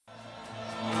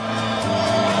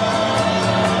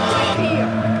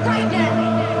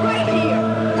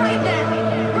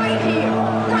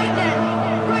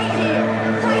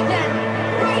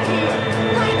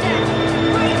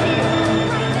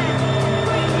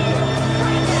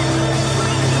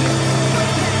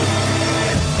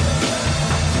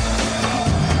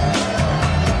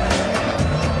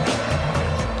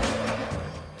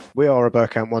We are a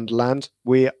Bergkamp Wonderland.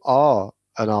 We are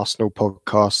an Arsenal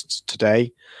podcast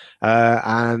today.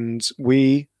 And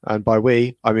by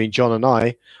we, I mean John and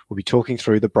I, will be talking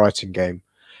through the Brighton game.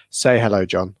 Say hello,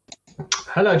 John.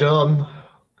 Hello, John.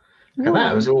 Look at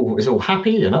that. It's all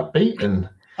happy and upbeat, and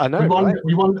I know, right?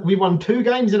 We won 2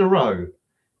 games in a row.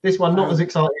 This one not as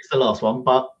exciting as the last one,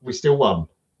 but we still won.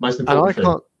 Most important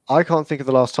thing. I can't think of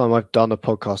the last time I've done a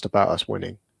podcast about us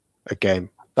winning a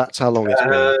game. That's how long it's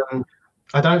been.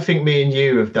 I don't think me and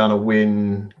you have done a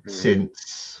win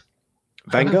since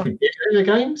Wenger. We did the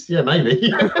games, yeah, maybe.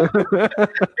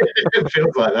 It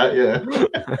feels like that, yeah.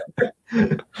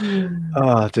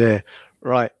 Oh dear.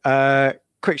 Right.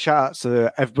 Quick shout out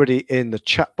to everybody in the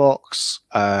chat box.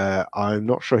 I'm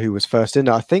not sure who was first in.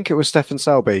 I think it was Stefan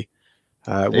Selby.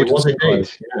 It was indeed.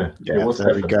 Yeah,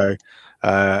 there we go.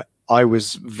 I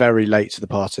was very late to the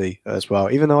party as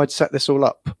well, even though I'd set this all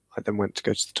up. I then went to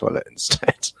go to the toilet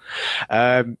instead.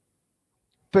 But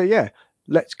yeah,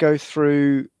 let's go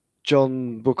through,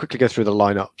 John. We'll quickly go through the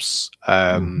lineups.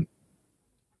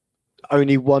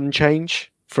 Only one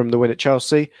change from the win at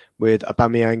Chelsea, with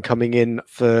Aubameyang coming in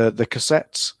for the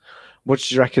cassettes. What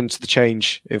did you reckon to the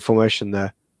change in formation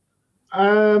there?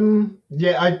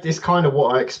 It's kind of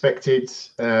what I expected.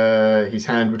 His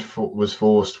hand was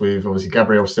forced with, obviously,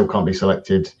 Gabriel still can't be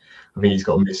selected. I think he's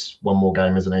got to miss one more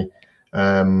game, isn't he?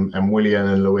 And Willian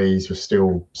and Louise were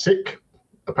still sick,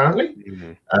 apparently.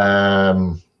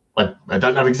 Mm-hmm. I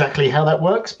don't know exactly how that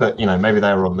works, but, maybe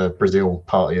they were on the Brazil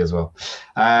party as well.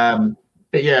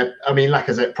 But yeah, I mean,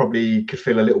 Lacazette probably could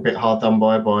feel a little bit hard done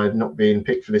by not being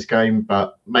picked for this game,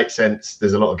 but makes sense.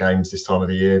 There's a lot of games this time of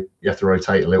the year. You have to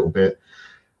rotate a little bit.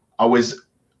 I was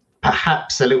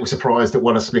perhaps a little surprised that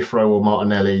one of Smith Rowe or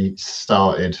Martinelli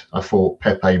started. I thought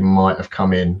Pepe might have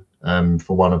come in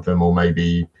for one of them, or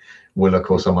maybe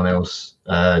Willock or someone else,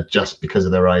 just because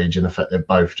of their age and the fact they've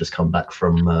both just come back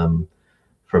from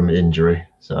injury.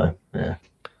 So, yeah.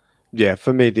 Yeah,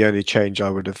 for me, the only change I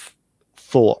would have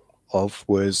thought of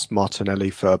was Martinelli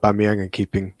for Aubameyang and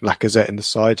keeping Lacazette in the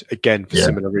side, again for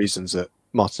similar reasons that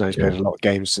Martinelli's played a lot of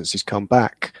games since he's come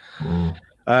back.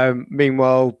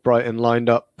 Meanwhile, Brighton lined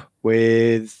up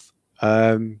with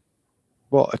a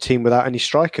team without any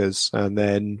strikers, and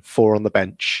then 4 on the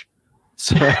bench.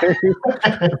 So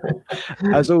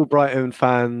as all Brighton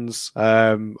fans,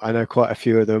 I know quite a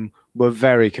few of them were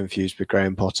very confused with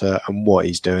Graham Potter and what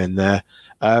he's doing there,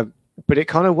 but it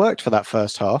kind of worked for that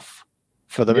first half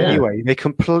for them anyway. They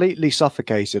completely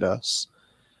suffocated us.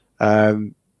 Talk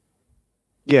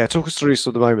us through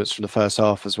some of the moments from the first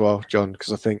half as well, John,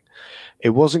 because I think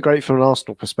it wasn't great from an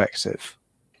Arsenal perspective.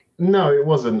 No, it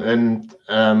wasn't.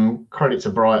 And credit to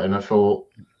Brighton, I thought,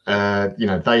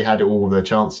 they had all the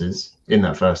chances in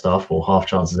that first half, or half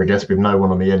chances, I guess, with no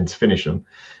one on the end to finish them,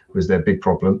 was their big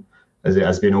problem, as it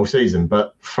has been all season.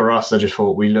 But for us, I just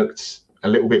thought we looked a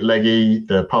little bit leggy.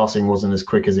 The passing wasn't as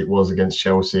quick as it was against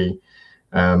Chelsea.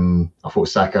 I thought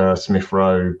Saka, Smith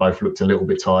Rowe both looked a little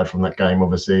bit tired from that game,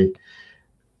 obviously.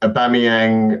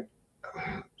 Aubameyang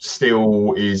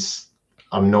still is,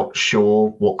 I'm not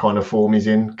sure what kind of form he's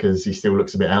in, because he still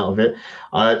looks a bit out of it.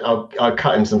 I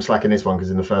cut him some slack in this one,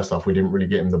 because in the first half we didn't really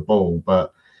get him the ball.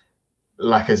 But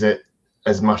Lacazette,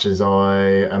 as much as I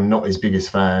am not his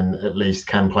biggest fan, at least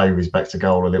can play with his back to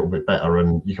goal a little bit better,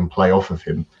 and you can play off of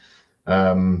him.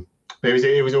 But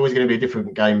it was always going to be a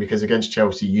different game, because against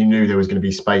Chelsea, you knew there was going to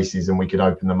be spaces and we could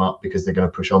open them up, because they're going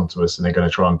to push onto us and they're going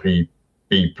to try and be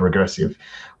progressive.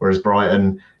 Whereas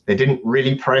Brighton, they didn't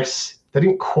really press. They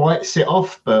didn't quite sit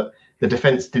off, but the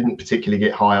defence didn't particularly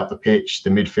get high up the pitch. The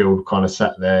midfield kind of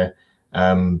sat there.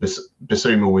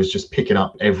 Basuma was just picking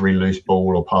up every loose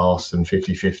ball or pass, and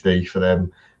 50-50 for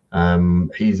them.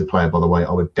 He's a player, by the way,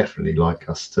 I would definitely like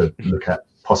us to look at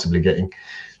possibly getting.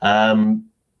 Brighton,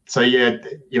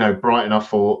 I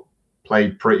thought,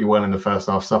 played pretty well in the first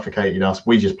half, suffocated us.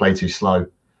 We just played too slow.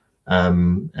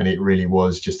 And it really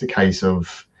was just a case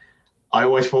of, I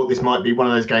always thought this might be one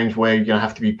of those games where you're going to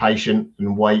have to be patient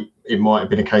and wait. It might have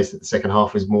been a case that the second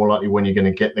half was more likely when you're going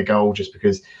to get the goal, just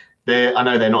because I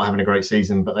know they're not having a great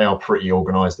season, but they are pretty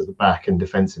organised at the back, and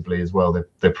defensively as well.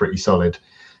 They're pretty solid.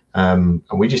 And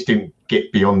we just didn't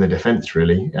get beyond the defence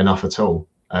really enough at all.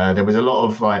 There was a lot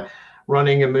of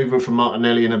running and moving from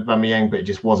Martinelli and Aubameyang, but it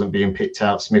just wasn't being picked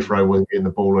out. Smith Rowe wasn't getting the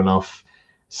ball enough.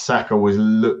 Saka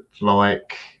looked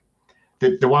like...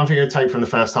 The one thing I'd take from the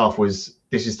first half was,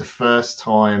 this is the first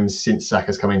time since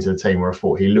Saka's come into the team where I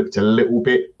thought he looked a little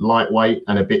bit lightweight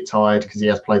and a bit tired, because he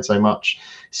has played so much.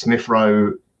 Smith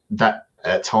Rowe, that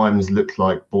at times looked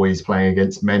like boys playing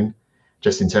against men.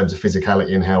 just in terms of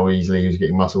physicality and how easily he was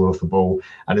getting muscled off the ball.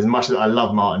 And as much as I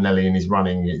love Martinelli and his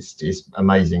running, it's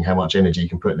amazing how much energy he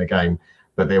can put in the game.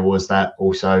 But there was that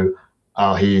also,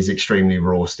 he is extremely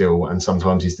raw still, and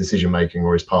sometimes his decision making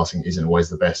or his passing isn't always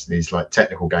the best. And his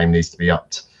technical game needs to be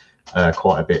upped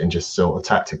quite a bit, and just sort of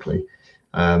tactically.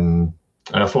 And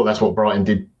I thought that's what Brighton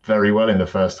did very well in the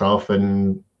first half.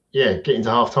 And yeah, getting to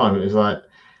half time, it was like,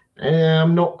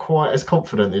 I'm not quite as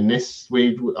confident in this.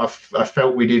 I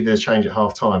felt we did the change at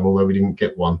half time, although we didn't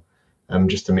get one,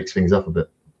 just to mix things up a bit.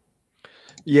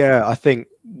 Yeah, I think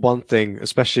one thing,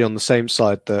 especially on the same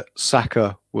side that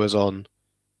Saka was on,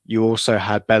 you also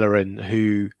had Bellerin,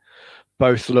 who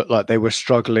both looked like they were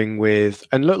struggling with,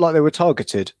 and looked like they were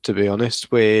targeted, to be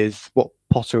honest, with what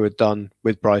Potter had done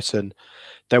with Brighton.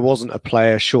 There wasn't a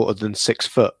player shorter than 6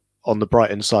 foot on the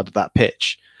Brighton side of that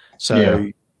pitch. So,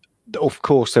 of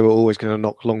course, they were always going to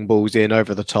knock long balls in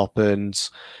over the top, and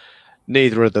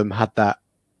neither of them have the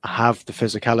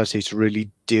physicality to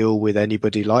really deal with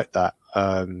anybody like that.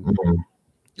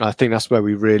 I think that's where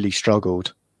we really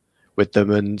struggled with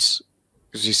them. And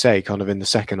as you say, kind of in the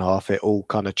second half, it all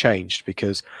kind of changed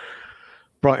because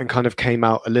Brighton kind of came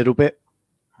out a little bit.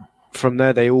 From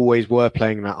there, they always were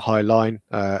playing that high line,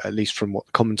 at least from what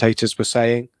the commentators were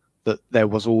saying, that there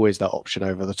was always that option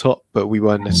over the top, but we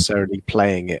weren't necessarily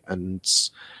playing it. And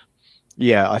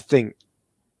yeah, I think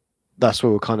that's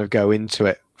where we'll kind of go into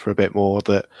it for a bit more,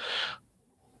 that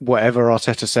whatever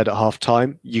Arteta said at half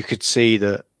time, you could see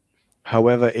that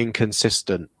however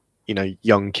inconsistent,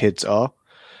 young kids are,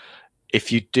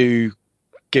 if you do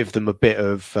give them a bit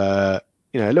of, a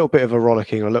little bit of a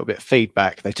rollicking or a little bit of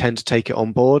feedback, they tend to take it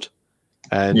on board.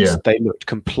 And they looked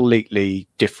completely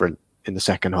different in the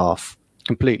second half.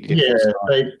 Completely different.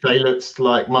 Yeah, they looked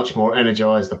like much more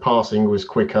energized. The passing was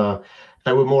quicker.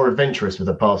 They were more adventurous with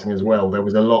the passing as well. There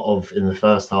was a lot of, in the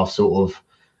first half, sort of,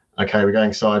 okay, we're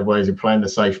going sideways, we're playing the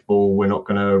safe ball, we're not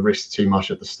going to risk too much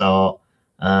at the start.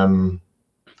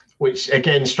 Which,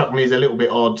 again, struck me as a little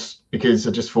bit odd because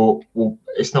I just thought, well,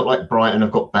 it's not like Brighton have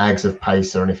got bags of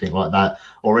pace or anything like that,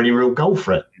 or any real goal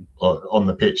threat on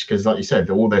the pitch, because, like you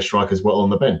said, all their strikers were on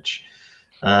the bench.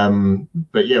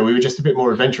 But yeah, we were just a bit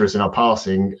more adventurous in our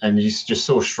passing, and you just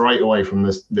saw straight away from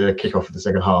the kickoff of the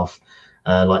second half,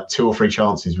 like 2 or 3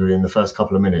 chances within the first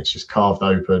couple of minutes, just carved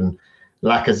open.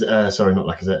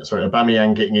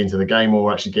 Aubameyang getting into the game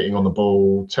or actually getting on the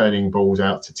ball, turning balls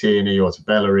out to Tierney or to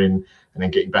Bellerin, and then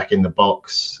getting back in the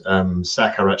box.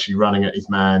 Saka actually running at his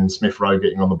man, Smith Rowe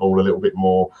getting on the ball a little bit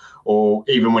more, or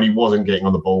even when he wasn't getting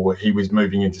on the ball, he was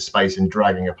moving into space and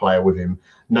dragging a player with him.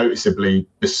 Noticeably,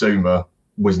 Bissouma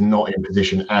was not in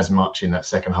position as much in that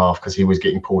second half because he was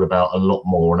getting pulled about a lot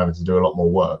more and having to do a lot more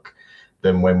work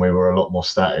than when we were a lot more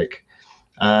static.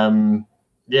 And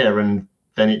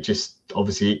then it just,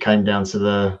 obviously, it came down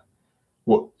to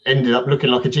what ended up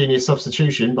looking like a genius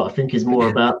substitution, but I think is more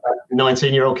about that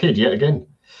 19-year-old kid yet again.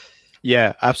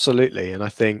 Yeah, absolutely. And I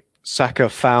think Saka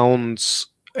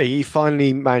he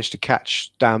finally managed to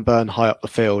catch Dan Burn high up the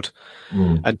field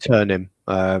and turn him.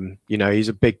 He's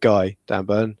a big guy, Dan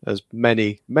Burn, as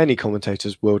many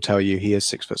commentators will tell you. He is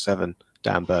 6'7",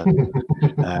 Dan Burn.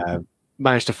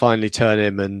 Managed to finally turn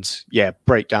him and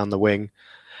break down the wing.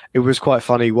 It was quite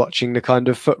funny watching the kind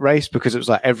of foot race because it was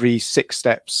like every 6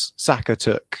 steps Saka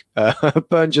took,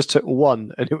 Burn just took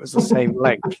 1, and it was the same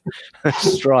length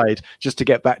stride just to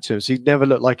get back to him. So he never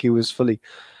looked like he was fully,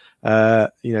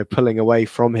 pulling away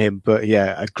from him. But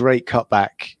a great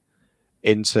cutback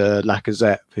into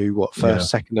Lacazette, who first,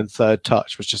 second, and third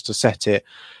touch was just to set it,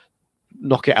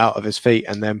 knock it out of his feet,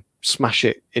 and then smash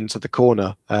it into the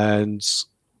corner. And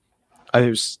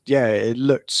it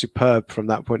looked superb from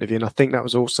that point of view. And I think that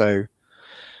was also,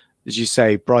 as you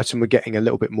say, Brighton were getting a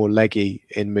little bit more leggy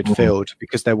in midfield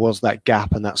because there was that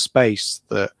gap and that space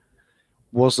that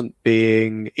wasn't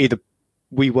being either.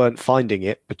 We weren't finding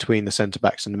it between the centre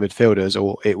backs and the midfielders,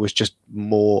 or it was just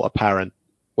more apparent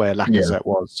where Lacazette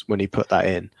was when he put that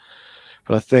in.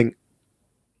 But I think,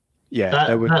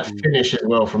 that finish as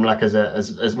well from Lacazette,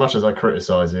 as much as I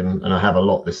criticise him, and I have a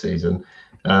lot this season,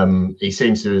 he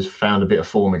seems to have found a bit of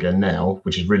form again now,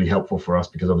 which is really helpful for us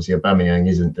because obviously Aubameyang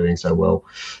isn't doing so well.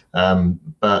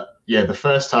 But the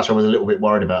first touch I was a little bit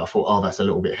worried about. I thought, that's a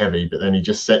little bit heavy, but then he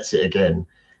just sets it again.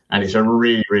 And it's a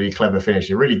really, really clever finish,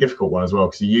 a really difficult one as well,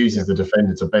 because he uses the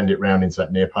defender to bend it round into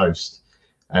that near post.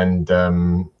 And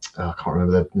I can't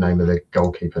remember the name of the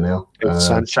goalkeeper now.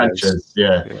 Sanchez.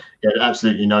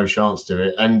 Absolutely no chance to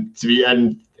it. And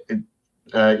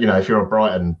if you're a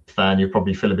Brighton fan, you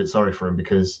probably feel a bit sorry for him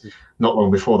because not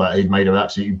long before that, he'd made an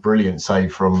absolutely brilliant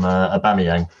save from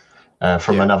Aubameyang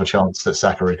from another chance that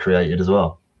Saka had created as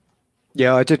well.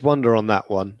 Yeah, I did wonder on that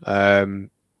one.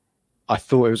 I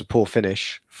thought it was a poor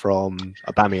finish from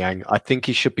Aubameyang. I think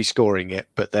he should be scoring it,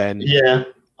 but then Yeah,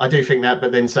 I do think that,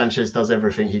 but then Sanchez does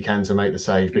everything he can to make the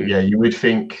save. But yeah, you would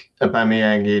think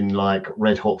Aubameyang in like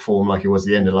red hot form, like he was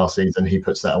the end of last season, he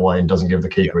puts that away and doesn't give the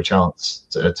yeah, keeper a chance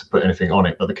to put anything on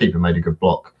it. But the keeper made a good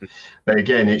block. But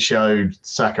again, it showed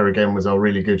Saka again was a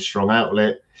really good, strong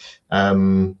outlet.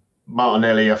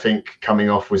 Martinelli, I think, coming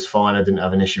off was fine. I didn't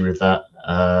have an issue with that.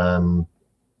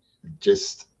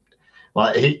 Just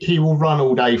like he will run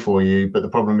all day for you, but the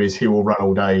problem is he will run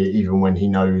all day even when he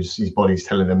knows his body's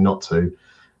telling him not to.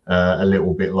 A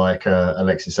little bit like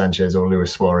Alexis Sanchez or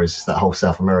Luis Suarez, that whole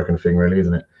South American thing, really,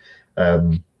 isn't it?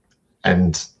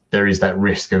 And there is that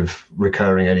risk of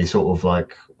recurring any sort of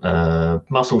like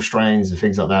muscle strains and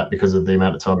things like that because of the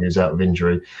amount of time he was out of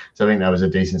injury. So I think that was a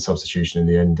decent substitution in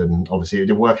the end. And obviously it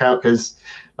did work out because,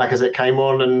 like as it came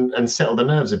on and settled the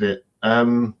nerves a bit.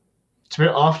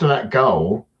 After that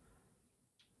goal,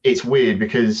 it's weird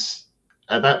because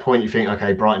at that point you think,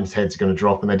 okay, Brighton's head's going to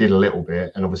drop, and they did a little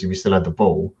bit, and obviously we still had the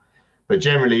ball. But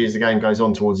generally, as the game goes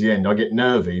on towards the end, I get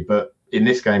nervy. But in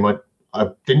this game, I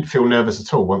didn't feel nervous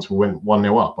at all once we went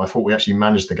 1-0 up. I thought we actually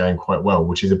managed the game quite well,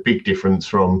 which is a big difference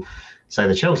from, say,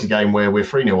 the Chelsea game where we're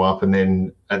 3-0 up, and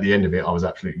then at the end of it, I was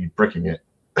absolutely bricking it.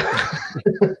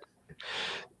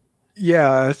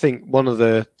 yeah, I think one of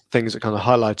the things that kind of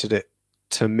highlighted it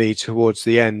to me towards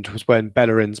the end was when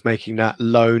Bellerin's making that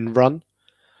lone run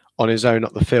on his own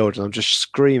up the field, and I'm just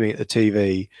screaming at the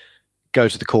TV, go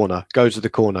to the corner, go to the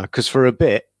corner. Because for a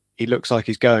bit, he looks like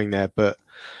he's going there, but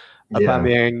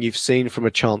Aubameyang, you've seen from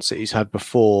a chance that he's had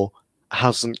before,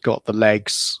 hasn't got the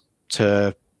legs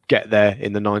to get there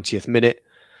in the 90th minute.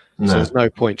 No. So there's no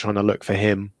point trying to look for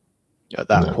him at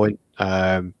that point.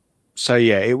 So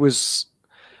yeah, it was,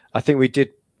 I think we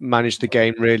did manage the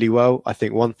game really well. I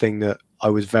think one thing that I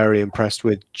was very impressed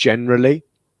with generally,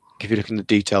 if you look in the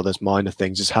detail, there's minor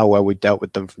things, is how well we dealt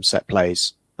with them from set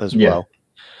plays as well.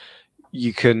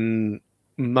 You can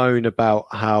moan about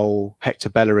how Hector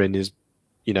Bellerin is,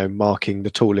 marking the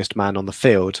tallest man on the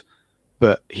field,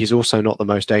 but he's also not the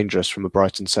most dangerous from a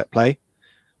Brighton set play.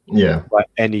 Yeah. By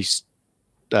any,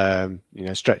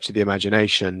 stretch of the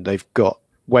imagination, they've got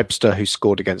Webster, who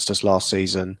scored against us last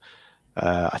season.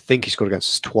 I think he scored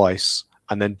against us twice.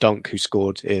 And then Dunk, who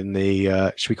scored in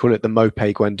the, should we call it the Mope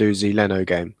Guendouzi Leno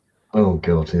game? Oh,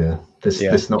 God, yeah.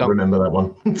 Let's not Dunk, remember that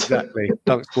one. Exactly.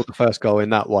 Dunk scored the first goal in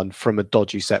that one from a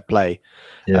dodgy set play.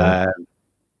 Yeah.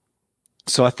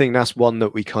 So I think that's one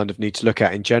that we kind of need to look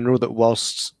at in general, that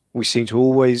whilst we seem to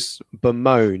always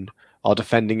bemoan our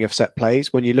defending of set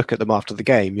plays, when you look at them after the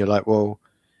game, you're like, well,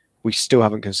 we still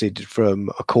haven't conceded from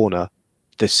a corner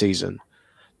this season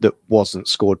that wasn't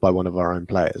scored by one of our own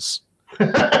players.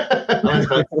 I was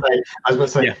about to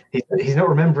say he's not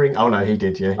remembering. Oh, no, he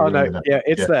did, yeah. Oh, no, yeah,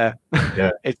 it's there.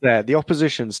 Yeah. It's there. The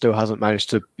opposition still hasn't managed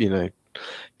to,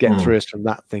 get through us from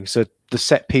that thing. So the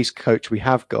set piece coach we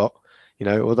have got,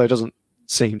 although it doesn't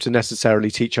seem to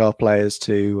necessarily teach our players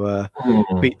to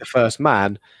beat the first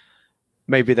man,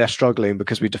 maybe they're struggling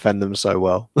because we defend them so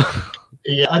well.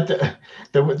 Yeah,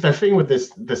 the thing with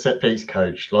the set piece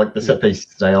coach, like the set pieces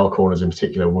today, our corners in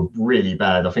particular, were really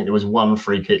bad. I think there was one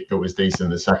free kick that was decent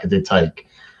that Saka did take.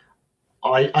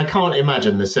 I can't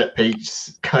imagine the set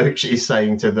piece coach is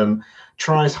saying to them,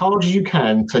 try as hard as you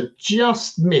can to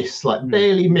just miss, like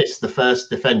barely miss the first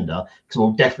defender, because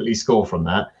we'll definitely score from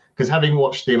that. Because having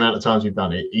watched the amount of times we've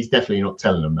done it, he's definitely not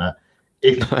telling them that.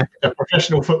 If a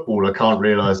professional footballer can't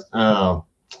realise,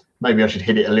 maybe I should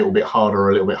hit it a little bit harder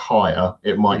or a little bit higher,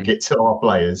 it might get to our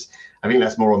players. I think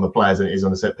that's more on the players than it is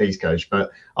on the set piece coach. But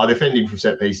our defending from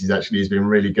set pieces actually has been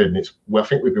really good. And I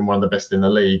think we've been one of the best in the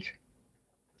league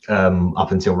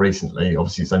up until recently.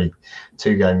 Obviously, it's only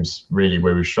 2 games really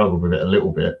where we've struggled with it a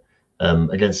little bit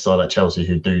against a side like Chelsea,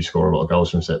 who do score a lot of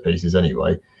goals from set pieces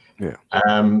anyway. Yeah.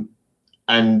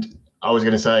 And I was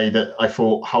going to say that I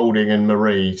thought Holding and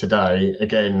Marie today,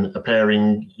 again, a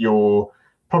pairing you're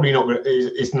probably not,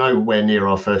 it's nowhere near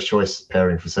our first choice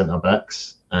pairing for centre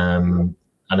backs. And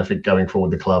I think going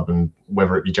forward the club, and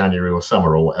whether it be January or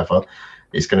summer or whatever,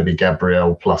 it's going to be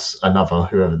Gabriel plus another,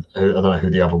 whoever, I don't know who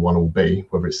the other one will be,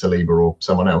 whether it's Saliba or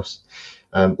someone else.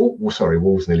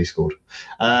 Wolves nearly scored.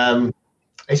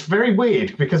 It's very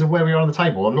weird because of where we are on the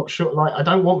table. I'm not sure, I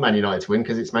don't want Man United to win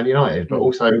because it's Man United, but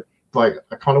also, I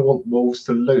kind of want Wolves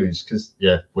to lose because,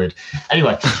 weird.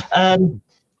 Anyway,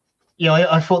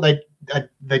 I thought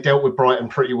they dealt with Brighton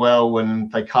pretty well,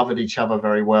 and they covered each other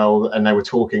very well, and they were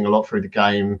talking a lot through the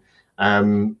game.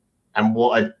 And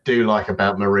what I do like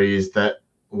about Marie is that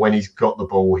when he's got the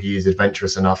ball, he is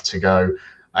adventurous enough to go,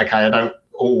 okay, I don't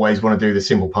always want to do the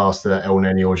simple pass to El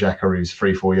Neni or Xhaka, who's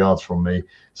 3-4 yards from me.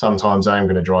 Sometimes I am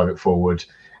going to drive it forward.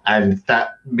 And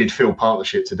that midfield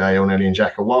partnership today, El Neni and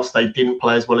Xhaka, whilst they didn't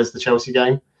play as well as the Chelsea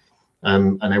game,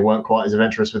 and they weren't quite as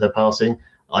adventurous with their passing,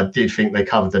 I did think they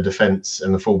covered the defence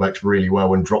and the fullbacks really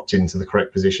well and dropped into the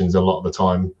correct positions a lot of the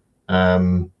time.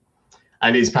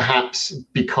 And it's perhaps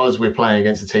because we're playing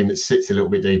against a team that sits a little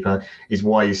bit deeper is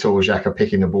why you saw Xhaka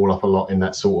picking the ball up a lot in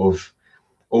that sort of,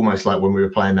 almost like when we were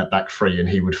playing that back three and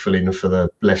he would fill in for the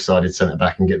left-sided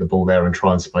centre-back and get the ball there and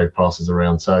try and spray passes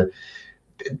around. So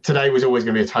today was always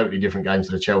going to be a totally different game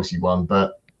to the Chelsea one.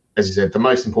 But as you said, the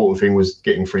most important thing was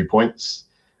getting 3 points.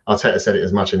 Arteta said it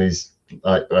as much in his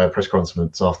press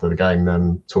conference after the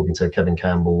game, talking to Kevin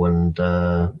Campbell and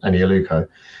Annie Aluko,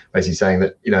 basically saying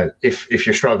that, you know, if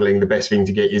you're struggling, the best thing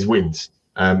to get is wins.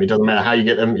 It doesn't matter how you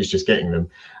get them, it's just getting them.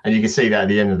 And you can see that at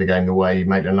the end of the game, the way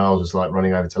Maitland-Niles was like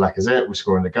running over to Lacazette, was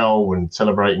scoring the goal and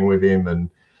celebrating with him. And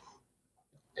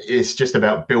it's just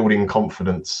about building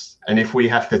confidence. And if we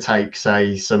have to take,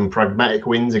 say, some pragmatic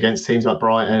wins against teams like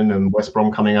Brighton and West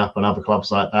Brom coming up and other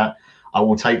clubs like that, I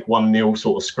will take 1-0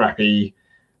 sort of scrappy,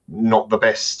 not the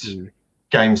best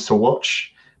games to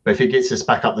watch. But if it gets us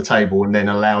back up the table and then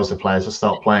allows the players to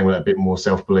start playing with a bit more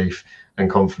self-belief and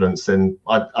confidence, then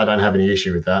I don't have any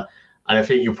issue with that. And I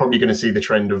think you're probably going to see the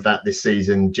trend of that this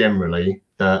season generally,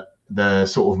 that the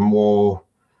sort of more,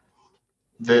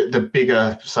 the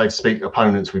bigger, so to speak,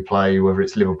 opponents we play, whether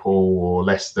it's Liverpool or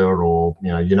Leicester or, you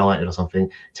know, United or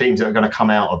something, teams that are going to come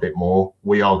out a bit more,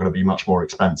 we are going to be much more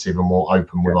expansive and more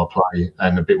open with our play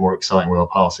and a bit more exciting with our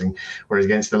passing. Whereas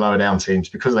against the lower down teams,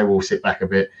 because they will sit back a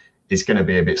bit, it's going to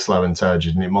be a bit slow and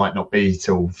turgid, and it might not be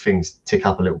till things tick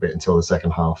up a little bit until the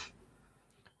second half.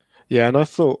 Yeah, and I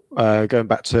thought, going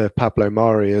back to Pablo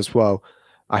Mari as well,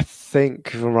 I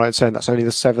think, if I'm right in saying, that's only the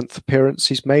 7th appearance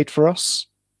he's made for us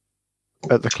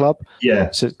at the club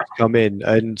since he's come in.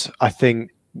 And I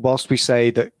think whilst we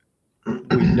say that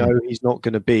we know he's not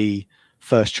going to be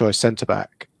first choice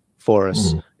centre-back for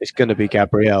us, it's going to be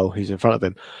Gabriel who's in front of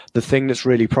him. The thing that's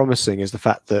really promising is the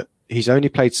fact that he's only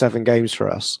played 7 games for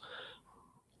us,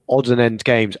 odd and end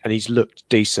games, and he's looked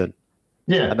decent.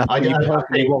 Yeah, and that's what you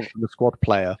personally want from the squad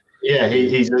player. Yeah,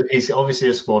 he's obviously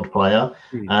a squad player.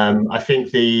 I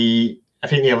think the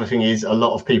other thing is a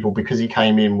lot of people, because he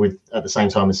came in with at the same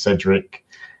time as Cedric,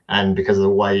 and because of the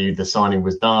way the signing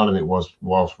was done, and it was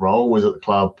whilst Raul was at the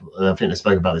club. I think they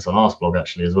spoke about this on Arseblog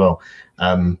actually as well.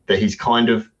 That he's kind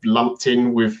of lumped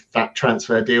in with that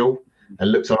transfer deal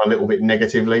and looks on a little bit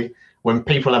negatively when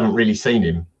people haven't really seen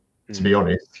him. To be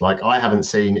honest, like I haven't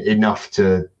seen enough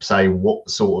to say what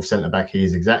sort of centre back he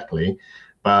is exactly.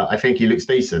 But I think he looks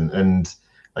decent, and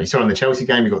like you saw in the Chelsea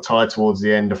game, he got tired towards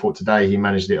the end. I thought today he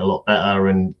managed it a lot better,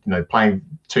 and you know, playing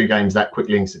 2 games that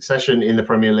quickly in succession in the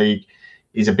Premier League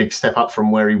is a big step up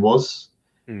from where he was.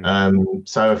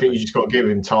 So I think you just got to give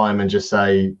him time and just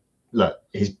say, look,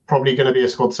 he's probably going to be a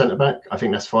squad centre back. I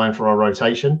think that's fine for our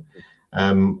rotation.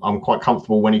 I'm quite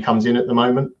comfortable when he comes in at the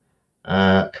moment.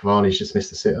 Cavani's just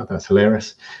missed a sitter. That's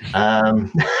hilarious.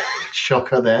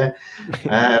 Shocker there.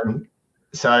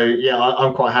 So yeah,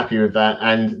 I'm quite happy with that.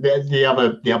 And the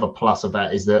other plus of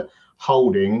that is that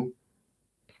Holding,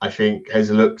 I think, has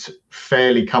looked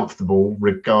fairly comfortable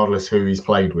regardless who he's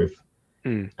played with.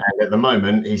 And at the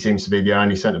moment, he seems to be the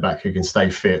only centre back who can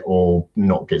stay fit or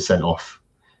not get sent off.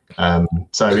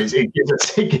 So it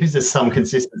gives us some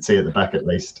consistency at the back at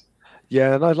least.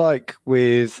 Yeah, and I like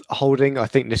with Holding, I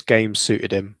think this game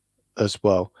suited him as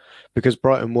well, because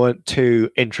Brighton weren't too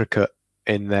intricate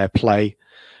in their play,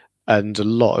 and a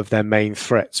lot of their main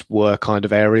threats were kind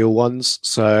of aerial ones.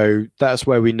 So that's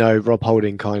where we know Rob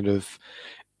Holding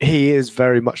he is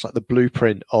very much like the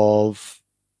blueprint of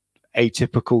a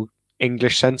typical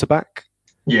English centre-back.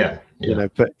 Yeah. You know,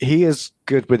 but he is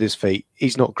good with his feet.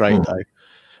 He's not great though,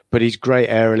 but he's great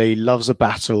aerially, loves a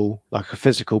battle, like a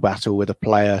physical battle with a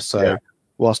player. So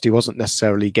whilst he wasn't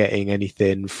necessarily getting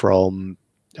anything from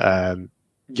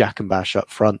Jakenbash up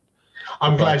front.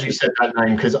 I'm glad you said that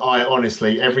name, because I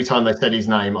honestly, every time they said his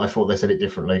name, I thought they said it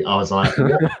differently. I was like, what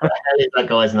the hell is that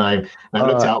guy's name? And I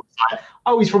looked it up, like,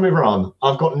 oh, he's from Iran.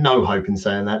 I've got no hope in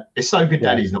saying that. It's so good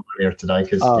Daddy's not here today,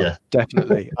 because,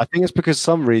 definitely. I think it's because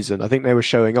some reason, I think they were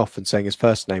showing off and saying his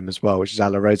first name as well, which is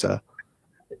Alareza.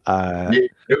 No.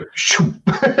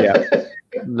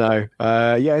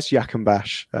 It's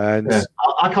Jakenbash. And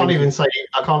I can't even say,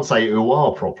 I can't say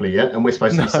Uwar properly yet, and we're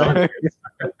supposed to be saying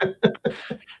it.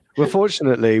 Well,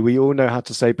 fortunately, we all know how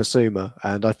to say Basuma,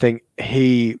 and I think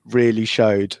he really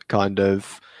showed kind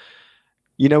of,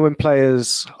 you know, when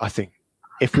players, I think,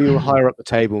 if we were higher up the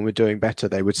table and we're doing better,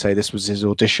 they would say this was his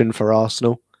audition for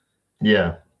Arsenal.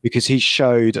 Yeah. Because he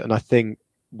showed, and I think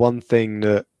one thing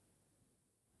that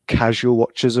casual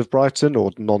watchers of Brighton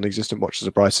or non-existent watchers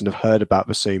of Brighton have heard about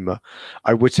Basuma,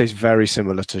 I would say is very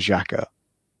similar to Xhaka,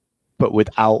 but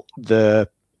without the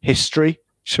history,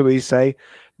 shall we say,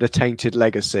 the tainted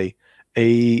legacy.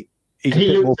 He's a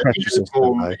bit more precious.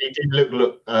 He did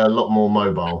look a lot more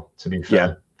mobile, to be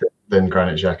fair, than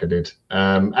Granit Xhaka did.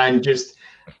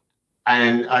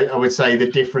 And I would say the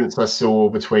difference I saw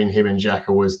between him and Xhaka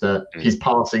was that his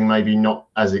passing maybe not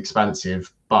as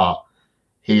expansive, but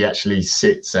he actually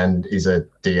sits and is a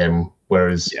DM,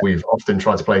 whereas we've often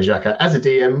tried to play Xhaka as a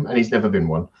DM, and he's never been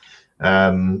one.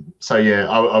 I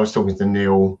was talking to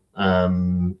Neil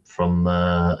from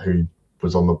who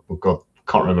was on the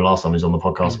can't remember last time he was on the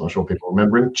podcast, but I'm sure people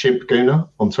remember him, Chimp Gooner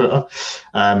on Twitter,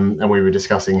 and we were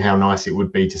discussing how nice it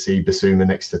would be to see Basuma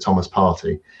next to Thomas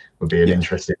Partey. Would be an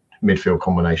interesting midfield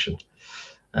combination.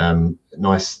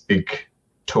 Nice, big,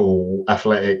 tall,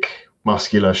 athletic,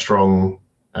 muscular, strong.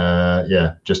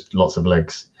 Just lots of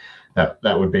legs. That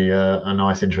would be a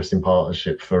nice, interesting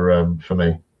partnership for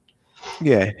me.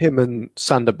 Yeah, him and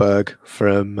Sanderberg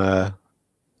from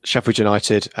Sheffield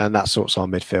United, and that sorts our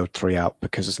midfield three out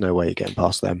because there's no way you're getting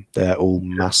past them. They're all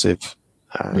massive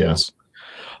and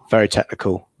very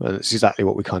technical. And it's exactly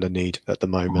what we kind of need at the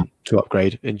moment to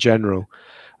upgrade in general.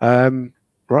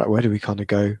 Right, where do we kind of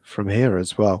go from here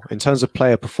as well? In terms of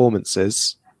player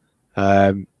performances,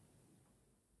 man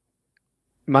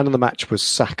of the match was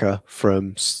Saka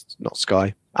from, not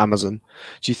Sky, Amazon.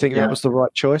 Do you think that was the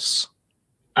right choice?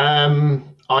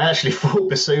 I actually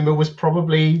thought Basuma was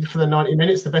probably, for the 90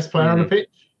 minutes, the best player on the pitch.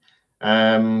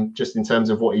 Just in terms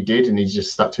of what he did, and he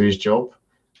just stuck to his job.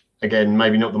 Again,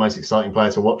 maybe not the most exciting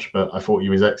player to watch, but I thought he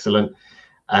was excellent.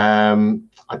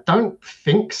 I don't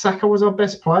think Saka was our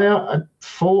best player. I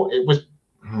thought it was...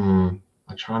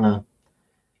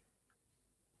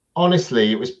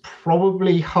 Honestly, it was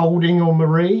probably Holding or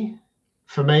Marie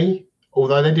for me.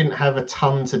 Although they didn't have a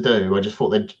ton to do, I just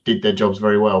thought they did their jobs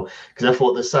very well. Because I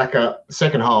thought the Saka,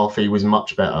 second half, he was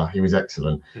much better. He was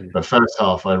excellent. But first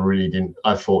half, I really didn't...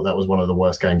 I thought that was one of the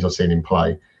worst games I've seen him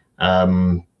play.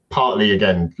 Partly,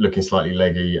 again, looking slightly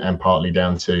leggy, and partly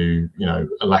down to,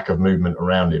 a lack of movement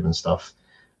around him and stuff.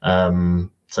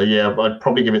 I'd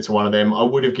probably give it to one of them. I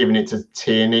would have given it to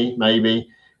Tierney, maybe,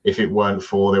 if it weren't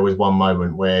for there was one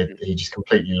moment where he just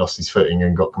completely lost his footing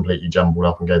and got completely jumbled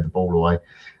up and gave the ball away.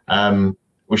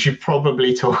 We should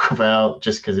probably talk about,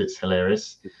 just because it's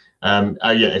hilarious.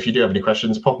 If you do have any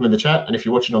questions, pop them in the chat. And if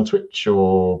you're watching on Twitch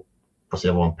or what's the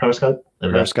other one? Periscope?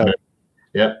 There we go.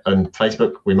 Yeah, and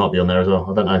Facebook, we might be on there as well.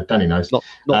 I don't know. Danny knows. Not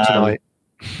tonight.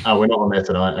 We're not on there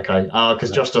tonight. Okay.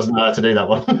 Because Josh doesn't know how to do that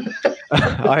one.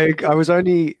 I was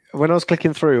only, when I was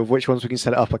clicking through of which ones we can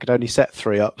set it up, I could only set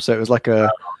 3 up. So it was like a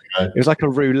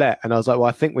roulette, and I was like, well,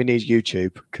 I think we need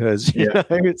YouTube because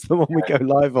it's the one we go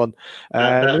live on.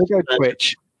 We'll go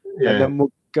Twitch, and then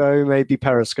we'll go maybe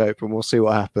Periscope, and we'll see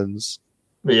what happens.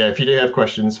 But if you do have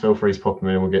questions, feel free to pop them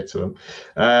in, and we'll get to them.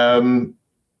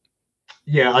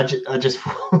 I just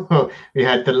we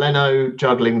had the Leno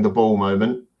juggling the ball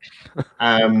moment,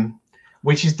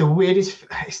 which is the weirdest.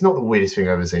 It's not the weirdest thing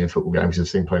I've ever seen in football games. I've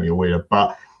seen plenty of weirder,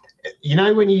 but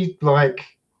when you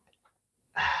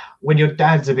when your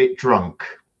dad's a bit drunk.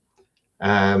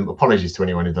 Apologies to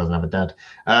anyone who doesn't have a dad.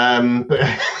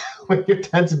 But when your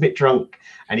dad's a bit drunk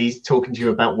and he's talking to you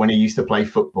about when he used to play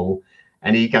football,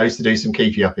 and he goes to do some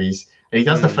keepy-uppies, and he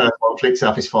does the first one, flicks it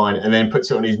up, is fine, and then puts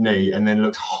it on his knee, and then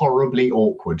looks horribly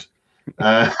awkward.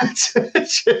 It's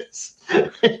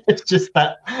just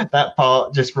that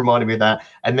part just reminded me of that.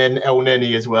 And then El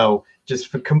Neni as well, just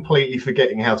for completely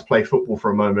forgetting how to play football for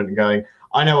a moment and going,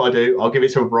 I know what I do. I'll give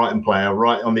it to a Brighton player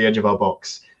right on the edge of our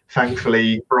box.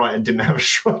 Thankfully, Brighton didn't have a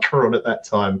striker on at that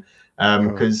time.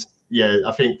 Because,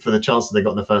 I think for the chances they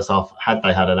got in the first half, had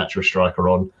they had an actual striker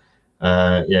on,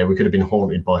 we could have been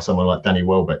haunted by someone like Danny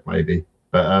Welbeck, maybe.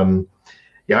 But,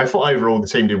 I thought overall the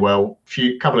team did well.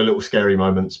 Couple of little scary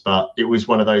moments, but it was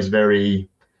one of those very,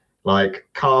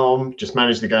 calm, just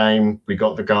manage the game. We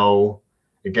got the goal.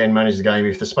 Again, manage the game.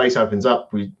 If the space opens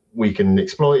up, we can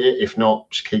exploit it. If not,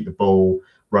 just keep the ball,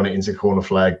 run it into corner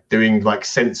flag, doing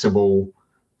sensible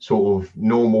sort of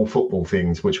normal football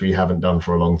things, which we haven't done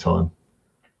for a long time.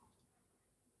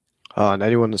 And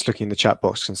anyone that's looking in the chat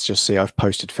box can just see I've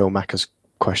posted Phil Macker's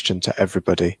question to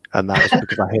everybody, and that was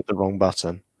because I hit the wrong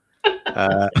button.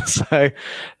 So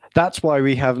that's why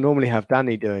we normally have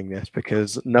Danny doing this,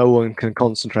 because no one can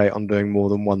concentrate on doing more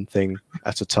than one thing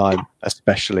at a time,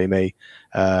 especially me.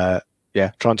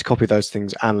 Trying to copy those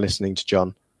things and listening to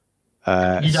John.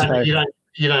 You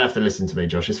don't have to listen to me,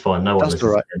 Josh. It's fine. No one listens.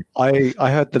 That's all right.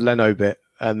 I heard the Leno bit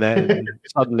And then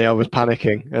suddenly I was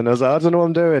panicking, and I was like, I don't know what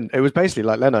I'm doing. It was basically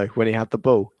like Leno when he had the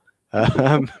ball.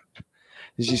 As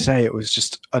you say, it was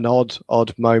just an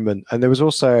odd moment. And there was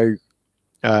also,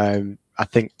 I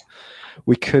think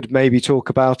we could maybe talk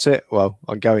about it. Well,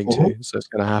 I'm going to, so it's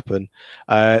going to happen.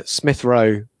 Smith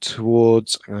Rowe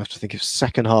towards, I have to think of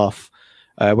second half,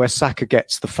 where Saka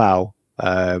gets the foul,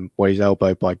 where he's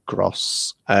elbowed by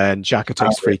Gross, and Xhaka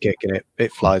takes free kick and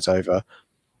it flies over.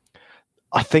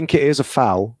 I think it is a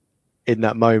foul in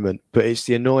that moment, but it's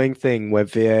the annoying thing where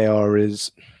VAR is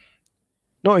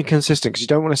not inconsistent because you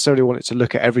don't necessarily want it to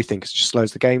look at everything because it just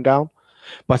slows the game down.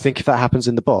 But I think if that happens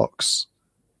in the box,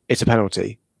 it's a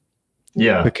penalty.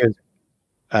 Yeah. Because,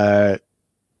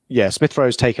 Smith Rowe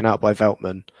is taken out by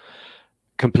Veltman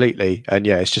completely. And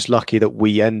it's just lucky that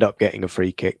we end up getting a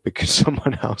free kick because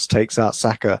someone else takes out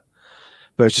Saka.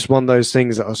 But it's just one of those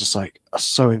things that I was just like,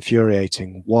 so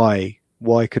infuriating. Why?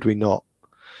 Why could we not?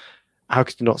 How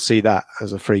could you not see that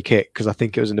as a free kick? Because I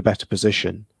think it was in a better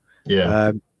position.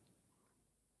 Yeah.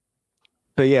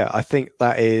 But yeah, I think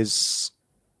that is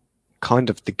kind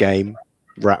of the game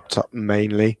wrapped up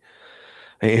mainly.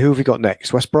 Hey, who have we got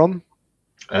next? West Brom?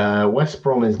 West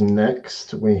Brom is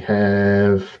next. We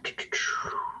have...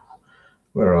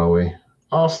 Where are we?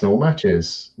 Arsenal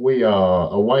matches. We are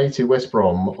away to West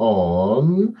Brom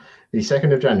on the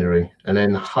 2nd of January, and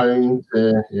then home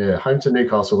to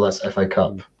Newcastle. That's FA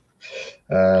Cup.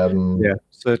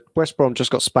 So West Brom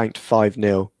just got spanked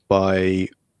 5-0 by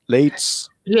Leeds.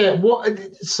 Yeah,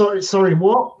 what? Sorry,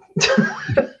 what?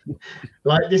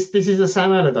 Like this is a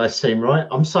Sam Allardyce team, right?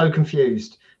 I'm so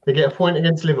confused. They get a point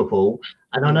against Liverpool,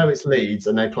 and I know it's Leeds,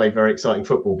 and they play very exciting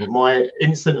football. But my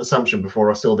instant assumption before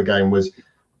I saw the game was,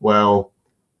 well,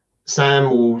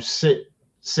 Sam will sit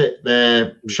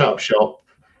there, shut up shop.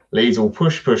 Leeds will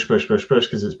push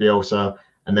because it's Bielsa,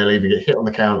 and they'll either get hit on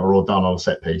the counter or done on a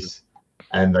set piece,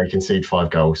 and they concede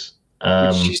 5 goals.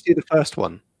 Did you see the first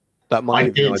one? That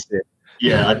might be an idea.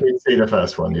 Yeah, I did see the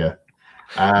first one, yeah.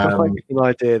 That might be an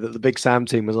idea that the Big Sam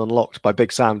team was unlocked by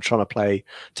Big Sam trying to play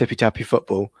tippy-tappy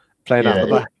football, playing out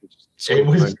the back.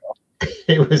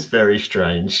 It was very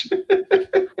strange.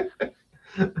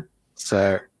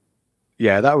 So,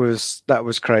 yeah, that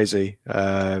was crazy.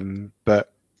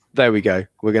 But there we go.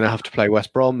 We're going to have to play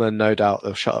West Brom, and no doubt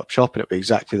they'll shut up shop, and it'll be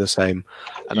exactly the same.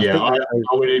 And I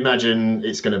would imagine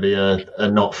it's going to be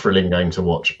a not thrilling game to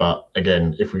watch. But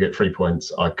again, if we get 3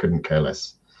 points, I couldn't care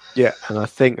less. Yeah, and I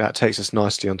think that takes us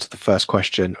nicely onto the first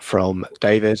question from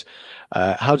David.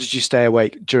 How did you stay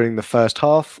awake during the first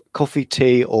half? Coffee,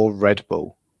 tea, or Red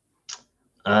Bull?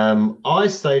 I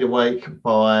stayed awake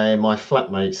by my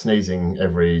flatmate sneezing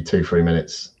every 2-3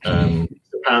 minutes.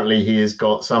 Apparently, he has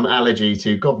got some allergy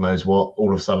to God knows what,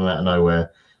 all of a sudden out of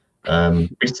nowhere.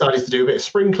 We decided to do a bit of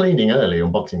spring cleaning early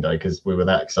on Boxing Day because we were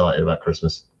that excited about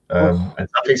Christmas. And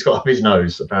something's got up his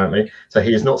nose, apparently. So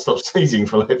he has not stopped sneezing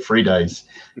for like 3 days.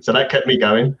 So that kept me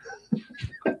going.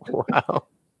 Wow.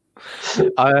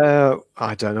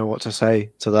 I don't know what to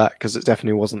say to that because it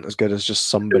definitely wasn't as good as just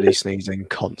somebody sneezing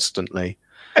constantly.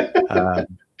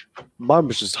 Mine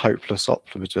was just hopeless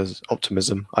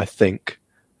optimism, I think.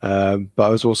 But I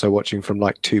was also watching from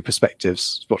like 2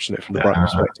 perspectives, watching it from the Brighton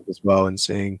perspective as well and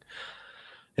seeing...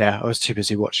 Yeah, I was too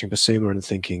busy watching Basuma and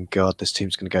thinking, God, this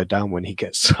team's going to go down when he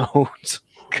gets sold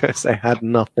because they had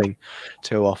nothing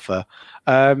to offer.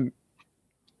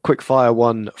 Quick fire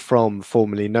one from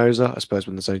formerly Noza. I suppose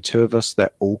when there's only 2 of us,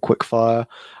 they're all quick fire.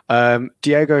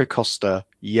 Diego Costa,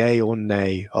 yay or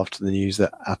nay after the news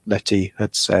that Atleti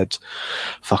had said,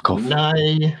 fuck off?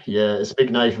 Nay. Yeah, it's a big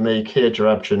nay for me. Kia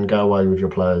Jarabchin, go away with your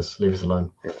players. Leave us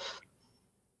alone.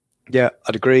 Yeah,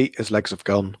 I'd agree. His legs have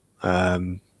gone.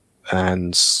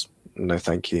 And no,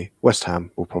 thank you. West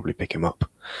Ham will probably pick him up.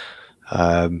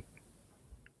 I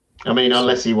mean,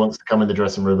 unless he wants to come in the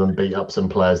dressing room and beat up some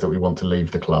players that we want to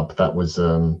leave the club, that was.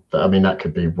 That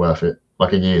could be worth it,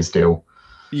 like a year's deal.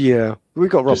 Yeah, we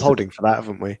got Rob Holding for that,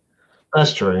 haven't we?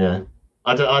 That's true. Yeah,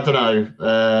 I don't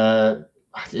know.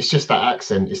 It's just that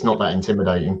accent. It's not that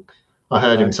intimidating. I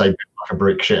heard him say like a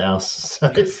brick shit house,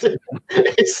 so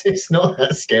it's not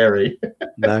that scary.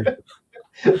 No.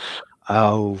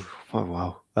 Oh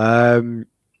wow.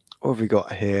 What have we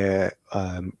got here?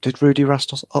 Did Rudy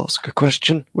Rastos ask a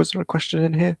question? Was there a question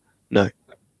in here? No.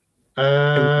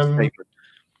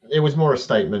 It was more a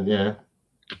statement, yeah.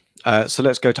 So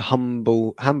let's go to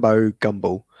Hambo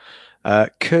Gumble.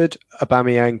 Could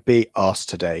Aubameyang be asked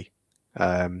today?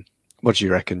 What do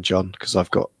you reckon, John? Because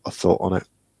I've got a thought on it.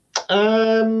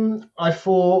 I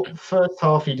thought first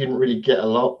half he didn't really get a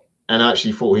lot, and I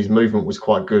actually thought his movement was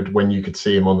quite good when you could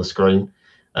see him on the screen.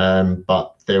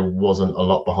 But there wasn't a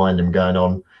lot behind him going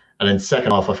on. And then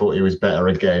second half, I thought he was better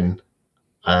again.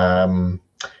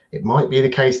 It might be the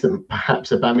case that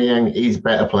perhaps Aubameyang is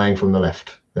better playing from the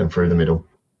left than through the middle.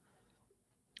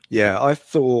 Yeah, I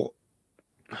thought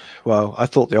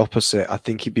the opposite. I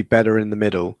think he'd be better in the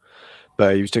middle,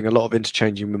 but he was doing a lot of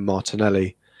interchanging with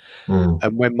Martinelli.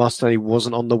 And when Martinelli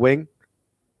wasn't on the wing,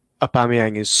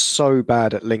 Aubameyang is so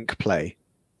bad at link play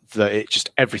that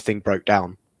everything broke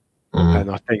down. And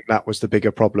I think that was the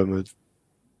bigger problem of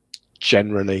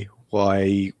generally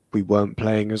why we weren't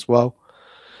playing as well.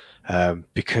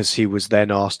 Because he was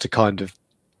then asked to kind of,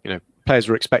 players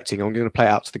were expecting, I'm going to play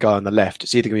out to the guy on the left.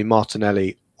 It's either going to be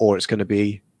Martinelli or it's going to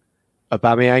be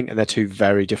Aubameyang, and they're two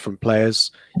very different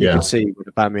players. You could see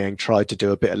when Aubameyang tried to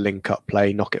do a bit of link-up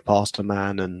play, knock it past a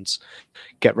man and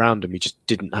get round him, he just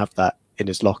didn't have that in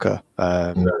his locker.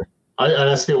 No.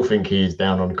 I still think he's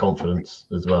down on confidence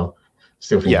as well.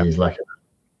 Still think he's lacking.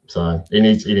 So he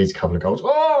needs a couple of goals.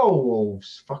 Oh,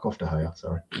 fuck off De Gea,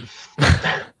 sorry.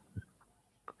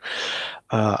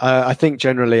 I think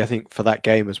generally, for that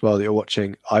game as well that you're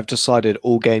watching, I've decided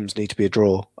all games need to be a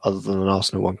draw other than an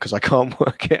Arsenal one because I can't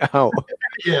work it out.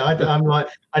 I'm like,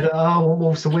 I want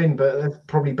Wolves to win, but it's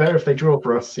probably better if they draw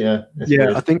for us. Yeah,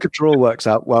 weird. I think a draw works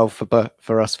out well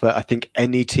for us, but I think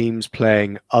any teams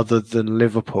playing other than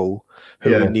Liverpool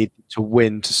who we need to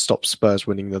win to stop Spurs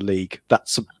winning the league.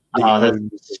 That's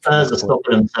Spurs are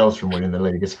stopping themselves from winning the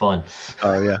league. It's fine.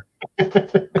 Oh yeah.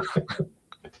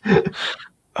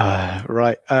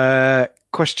 Right.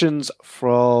 Questions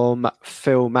from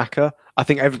Phil Macker. I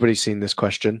think everybody's seen this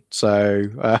question.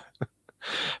 So,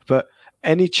 but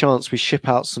any chance we ship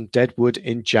out some deadwood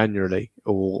in January,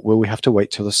 or will we have to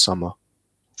wait till the summer?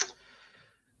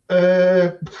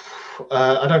 I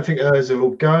don't think Ozil will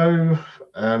go.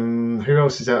 Who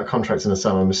else is out of contract in the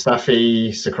summer?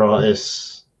 Mustafi,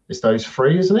 Socrates. It's those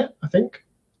three, isn't it? I think.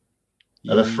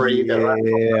 Are the three?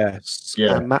 Yes.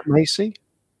 Matt Macey.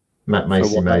 Matt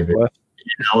Macey, maybe.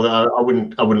 Although I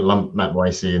wouldn't lump Matt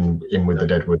Macey in with the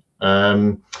deadwood.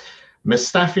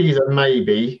 Mustafi is a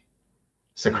maybe.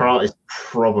 Socrates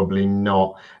probably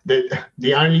not.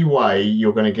 The only way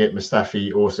you're going to get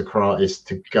Mustafi or Socrates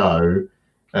to go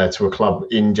to a club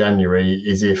in January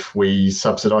is if we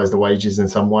subsidise the wages in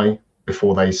some way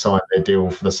before they sign their deal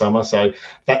for the summer. So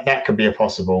that could be a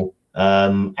possible.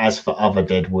 As for other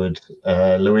deadwood,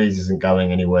 Louise isn't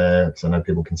going anywhere because I know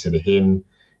people consider him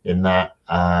in that.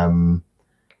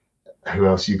 Who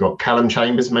else you got? Callum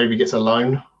Chambers maybe gets a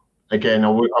loan. Again, I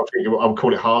would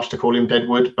call it harsh to call him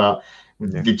deadwood, but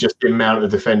just the amount of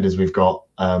defenders we've got,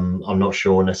 I'm not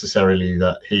sure necessarily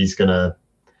that he's going to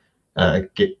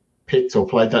get picked or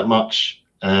played that much.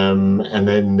 And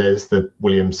then there's the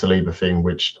William Saliba thing,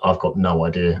 which I've got no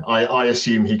idea. I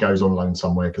assume he goes on loan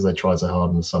somewhere because they tried so hard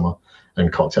in the summer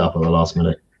and cocked it up at the last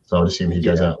minute. So I'd assume he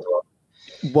goes out.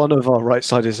 One of our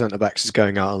right-sided centre-backs is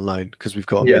going out on loan because we've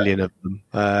got a million of them.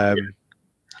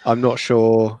 I'm not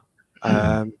sure.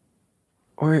 Who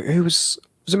was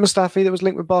it Mustafi that was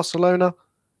linked with Barcelona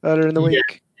earlier in the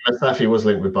week? Mustafi was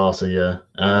linked with Barca,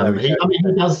 he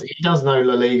does know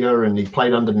La Liga and he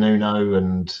played under Nuno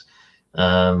and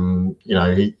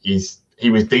he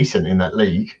was decent in that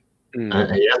league. He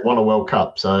has won a World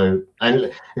Cup, so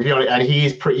and he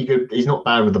is pretty good. He's not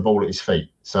bad with the ball at his feet.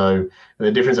 So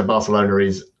the difference at Barcelona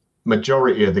is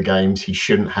majority of the games he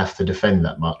shouldn't have to defend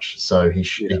that much, so he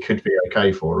could be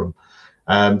okay for him.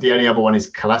 The only other one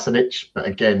is Kolasinac, but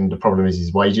again the problem is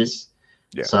his wages.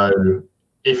 So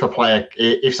if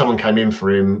someone came in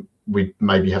for him, we'd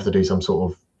maybe have to do some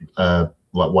sort of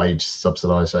like wage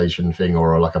subsidisation thing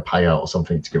or like a payout or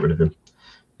something to get rid of him.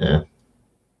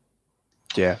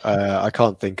 I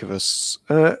can't think of us.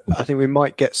 I think we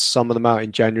might get some of them out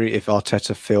in January if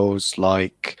Arteta feels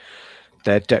like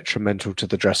they're detrimental to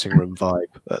the dressing room vibe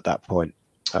at that point.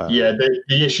 The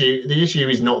issue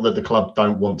is not that the club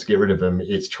don't want to get rid of them.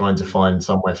 It's trying to find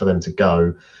somewhere for them to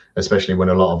go, especially when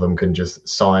a lot of them can just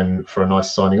sign for a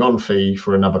nice signing on fee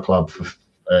for another club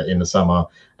in the summer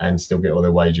and still get all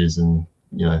their wages and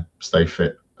stay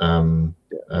fit until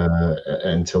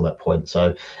that point.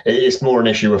 So it's more an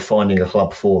issue of finding a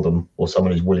club for them or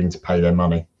someone who's willing to pay their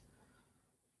money.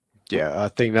 Yeah, I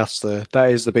think that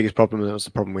is the biggest problem. That was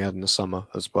the problem we had in the summer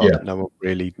as well. That no one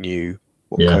really knew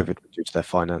what COVID would do to their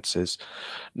finances.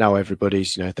 Now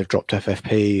everybody's, they've dropped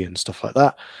FFP and stuff like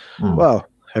that. Well,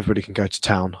 everybody can go to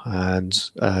town and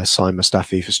sign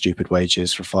Mustafi for stupid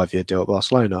wages for a 5-year deal at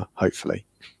Barcelona, hopefully.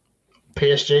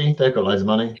 PSG, they've got loads of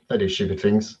money. They do stupid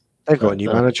things. They've got a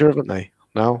new manager, haven't they?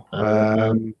 Now,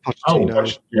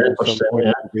 Pochettino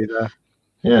will be there.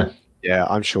 Yeah,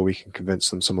 I'm sure we can convince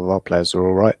them some of our players are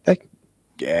all right.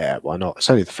 Why not? It's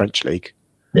only the French league.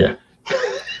 Yeah.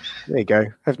 There you go.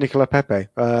 Have Nicola Pepe.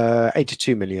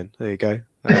 82 million. There you go.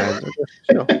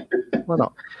 Sure. Why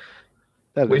not?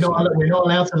 We're not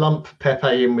allowed to lump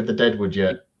Pepe in with the Deadwood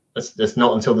yet. That's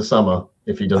not until the summer.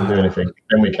 If he doesn't do anything,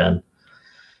 then we can.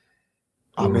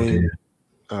 I mean,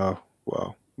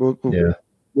 well, we'll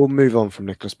move on from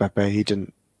Nicolas Pepe. He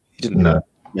didn't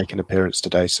make an appearance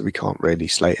today, so we can't really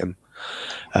slate him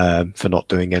for not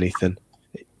doing anything,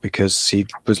 because he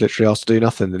was literally asked to do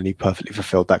nothing, and he perfectly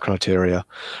fulfilled that criteria.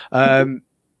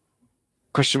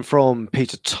 Question from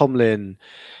Peter Tomlin.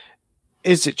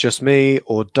 Is it just me,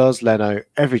 or does Leno,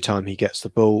 every time he gets the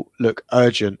ball, look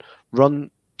urgent,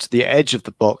 run to the edge of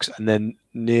the box, and then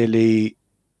nearly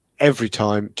every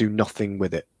time do nothing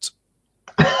with it?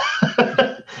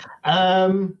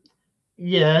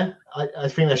 Yeah, I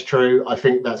think that's true. I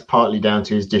think that's partly down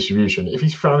to his distribution. If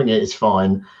he's throwing it, it's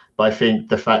fine. But I think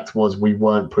the fact was we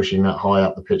weren't pushing that high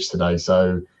up the pitch today.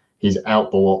 So his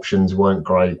outball options weren't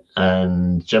great.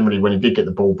 And generally, when he did get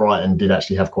the ball, Brighton did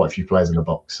actually have quite a few players in the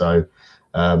box. So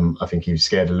I think he was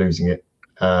scared of losing it.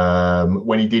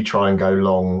 When he did try and go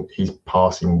long, his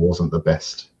passing wasn't the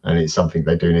best. And it's something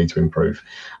they do need to improve.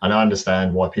 And I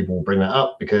understand why people will bring that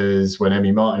up, because when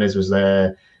Emi Martinez was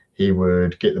there, he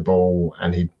would get the ball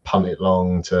and he'd punt it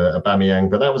long to Aubameyang.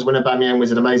 But that was when Aubameyang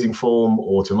was in amazing form,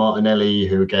 or to Martinelli,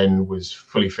 who again was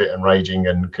fully fit and raging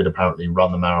and could apparently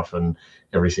run the marathon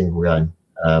every single game.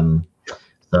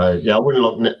 So yeah, I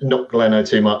wouldn't knock Leno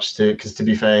too much, because to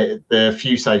be fair, the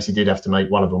few saves he did have to make,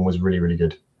 one of them was really, really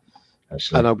good.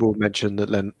 Actually. And I will mention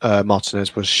that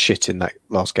Martinez was shit in that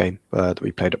last game that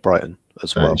we played at Brighton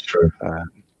as well. That's true.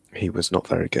 He was not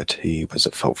very good. He was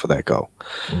at fault for their goal.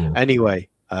 Anyway,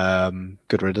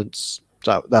 good riddance.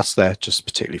 So that's there just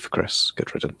particularly for Chris.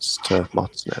 Good riddance to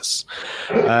Martinez.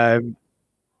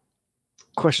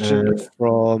 Question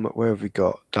from, where have we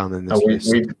got down in this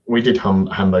list? We did Hambo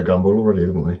Gumball already,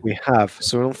 didn't we? We have.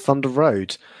 So we're on Thunder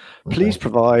Road. Please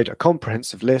provide a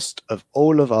comprehensive list of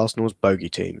all of Arsenal's bogey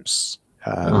teams.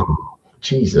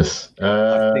 Jesus.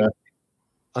 I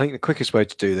think the quickest way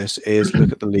to do this is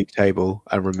look at the league table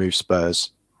and remove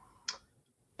Spurs.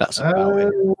 That's about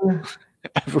it.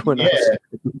 Everyone else.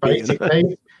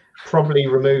 Basically, probably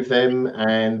remove them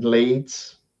and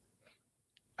Leeds.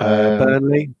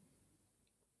 Burnley.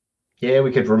 Yeah,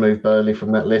 we could remove Burnley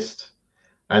from that list.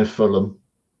 And Fulham.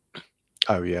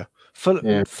 Oh, yeah.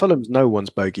 Fulham's no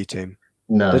one's bogey team.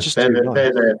 No,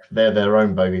 they're their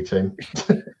own bogey team.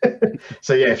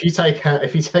 So yeah, if you take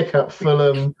out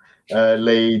Fulham,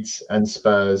 Leeds, and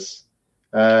Spurs,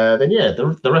 then yeah,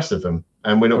 the rest of them.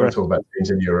 And we're not going to talk about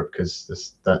teams in Europe,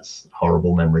 because that's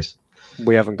horrible memories.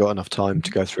 We haven't got enough time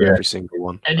to go through every single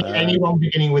one. Anyone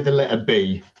beginning with the letter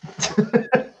B.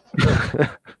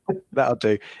 That'll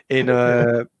do. In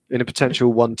a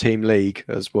potential one-team league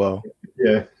as well.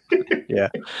 Yeah. Yeah.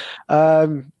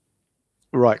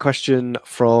 Right, question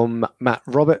from Matt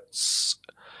Roberts.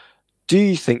 Do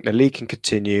you think the league can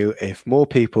continue if more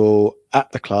people at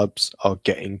the clubs are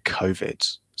getting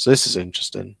COVID? So this is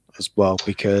interesting as well,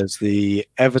 because the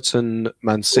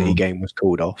Everton-Man City game was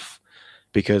called off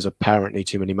because apparently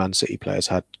too many Man City players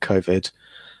had COVID.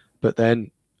 But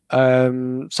then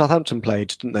Southampton played,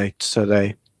 didn't they,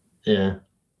 today? Yeah.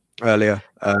 Earlier.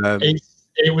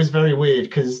 It was very weird,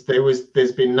 because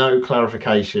there's been no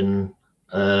clarification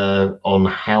on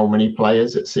how many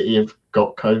players at City have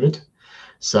got COVID.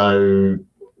 So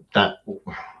that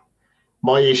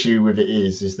my issue with it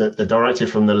is that the directive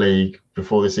from the league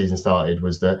before the season started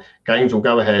was that games will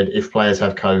go ahead if players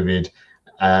have COVID,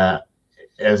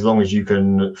 as long as you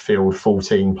can field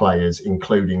 14 players,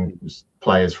 including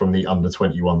players from the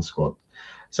under-21 squad.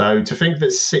 So to think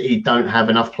that City don't have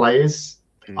enough players,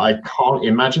 I can't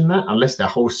imagine that, unless their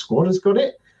whole squad has got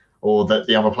it, or that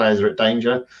the other players are at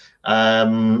danger.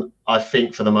 I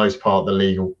think for the most part, the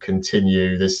league will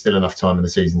continue. There's still enough time in the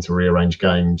season to rearrange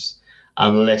games,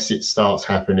 unless it starts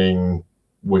happening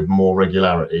with more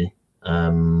regularity.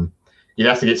 You'd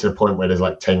have to get to the point where there's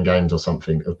like 10 games or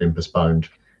something have been postponed.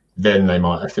 Then they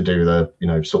might have to do the,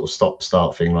 sort of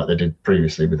stop-start thing like they did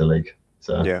previously with the league.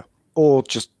 So yeah, or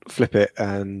just flip it,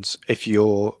 and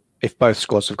if both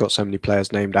squads have got so many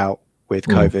players named out with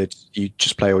COVID, you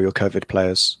just play all your COVID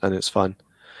players and it's fine.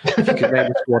 If you can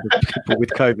name a squad of people with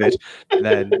COVID,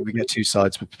 then we get two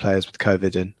sides with players with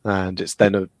COVID in, and it's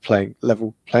then a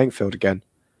level playing field again.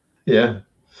 Yeah.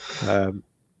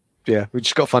 Yeah, we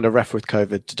just got to find a ref with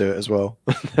COVID to do it as well.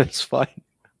 That's fine.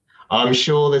 I'm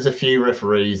sure there's a few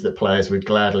referees that players would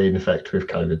gladly infect with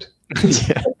COVID.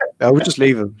 Yeah, I would just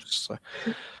leave them. So,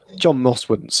 John Moss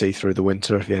wouldn't see through the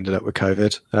winter if he ended up with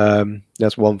COVID.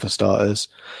 That's one for starters.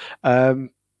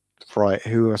 Right,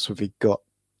 who else have we got?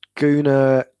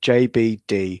 Guna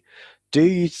JBD. Do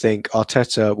you think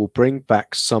Arteta will bring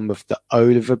back some of the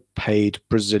overpaid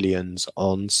Brazilians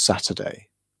on Saturday?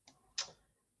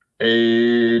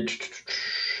 Right,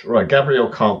 Gabriel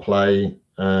can't play.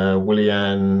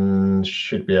 Willian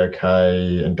should be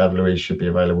okay, and David Luiz should be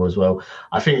available as well.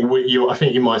 I think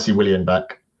you might see Willian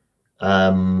back.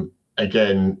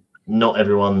 Again, not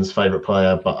everyone's favourite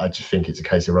player, but I just think it's a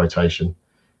case of rotation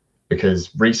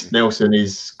because Reece Nelson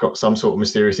has got some sort of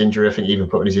mysterious injury. I think he even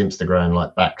put on his Instagram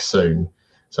like back soon,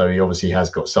 so he obviously has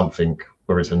got something,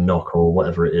 whether it's a knock or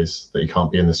whatever it is, that he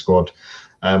can't be in the squad,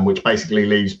 which basically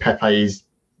leaves Pepe's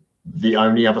the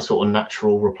only other sort of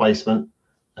natural replacement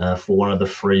for one of the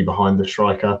three behind the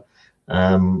striker.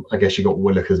 I guess you got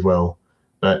Willock as well.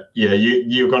 But yeah,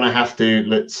 you're going to have to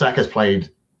look. Saka's played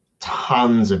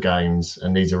tons of games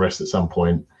and needs a rest at some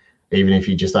point. Even if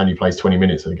he just only plays 20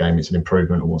 minutes of the game, it's an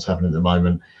improvement on what's happening at the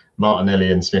moment.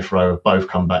 Martinelli and Smith Rowe have both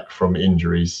come back from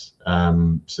injuries,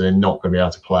 so they're not going to be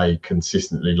able to play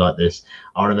consistently like this.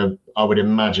 I would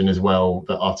imagine as well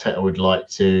that Arteta would like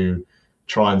to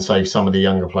try and save some of the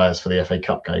younger players for the FA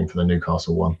Cup game for the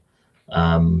Newcastle one.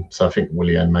 So I think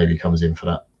Willian maybe comes in for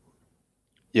that.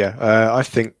 Yeah, I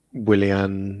think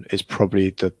Willian is probably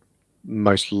the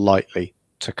most likely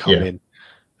to come in.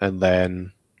 And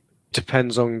then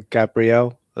depends on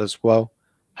Gabriel as well,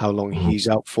 how long he's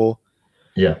out for.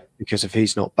 Yeah. Because if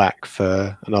he's not back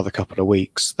for another couple of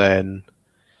weeks, then...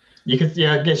 I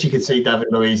guess you could see David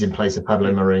Luiz in place of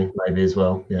Pablo Mari maybe as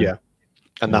well. Yeah.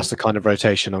 And that's the kind of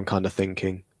rotation I'm kind of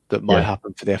thinking that might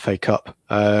happen for the FA Cup.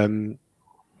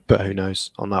 But who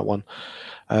knows on that one.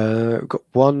 I've got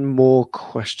one more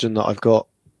question that I've got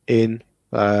in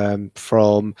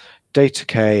from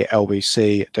DataK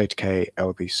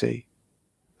LBC.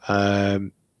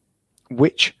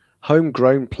 Which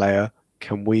homegrown player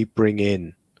can we bring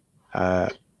in?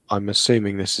 I'm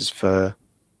assuming this is for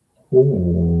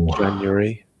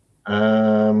January.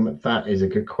 That is a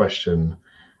good question.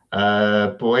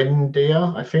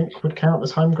 Buendia, I think, would count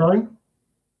as homegrown.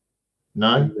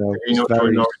 No,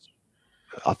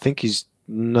 I think he's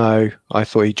no. I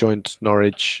thought he joined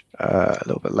Norwich a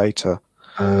little bit later.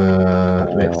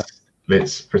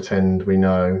 Let's pretend we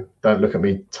know. Don't look at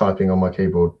me typing on my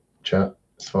keyboard, chat.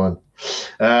 It's fine.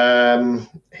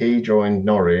 He joined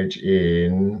Norwich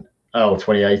in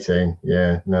 2018.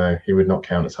 Yeah, no, he would not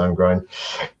count as homegrown.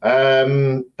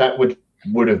 That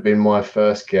would have been my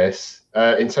first guess.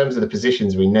 In terms of the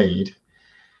positions we need,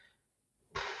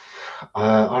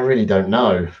 I really don't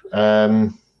know.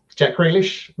 Jack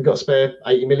Grealish, we've got a spare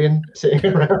 80 million sitting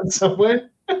around somewhere.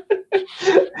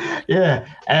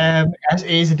 It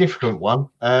is a difficult one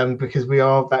because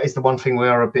that is the one thing we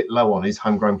are a bit low on is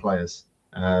homegrown players.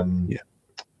 I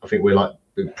think we're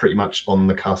pretty much on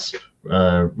the cusp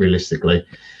realistically.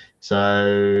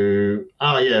 So,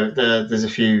 there's a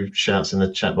few shouts in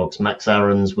the chat box. Max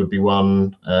Aarons would be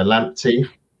one. Lamptey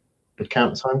would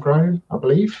count as homegrown, I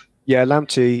believe. Yeah,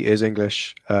 Lamptey is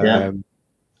English, but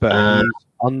he's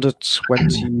under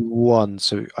 21,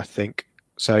 so I think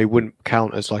so he wouldn't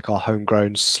count as like our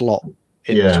homegrown slot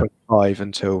in 25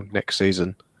 until next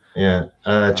season. Yeah,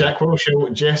 Jack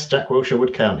Wilshere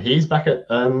would count. He's back at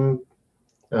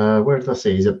where did I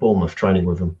see? He's at Bournemouth training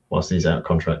with them whilst he's out of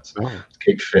contract. To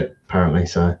keep fit, apparently.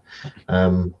 So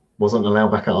wasn't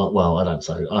allowed back at Well, I don't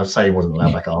say. I say he wasn't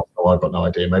allowed back at Arsenal. I've got no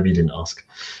idea. Maybe he didn't ask.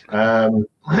 I'm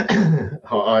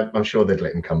sure they'd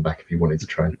let him come back if he wanted to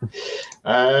train.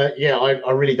 I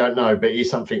really don't know, but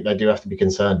it's something they do have to be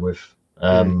concerned with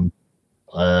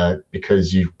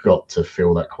because you've got to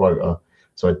fill that quota.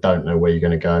 So I don't know where you're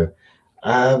going to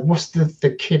go. What's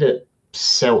the kid at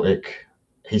Celtic?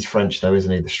 He's French though,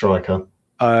 isn't he? The striker.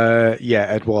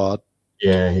 Edouard.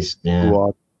 Yeah,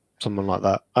 Edouard, something like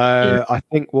that. I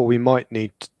think what we might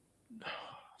need,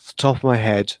 off the top of my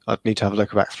head, I'd need to have a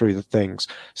look back through the things.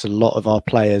 So a lot of our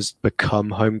players become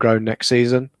homegrown next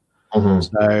season. So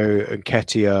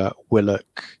Nketiah,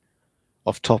 Willock,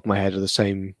 off the top of my head, are the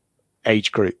same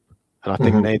age group, and I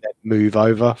think they then move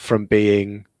over from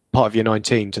being part of your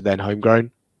 19 to then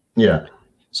homegrown. Yeah.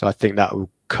 So I think that will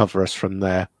cover us from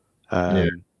there.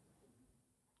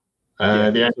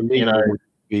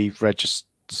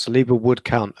 Saliba would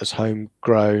count as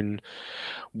homegrown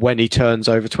when he turns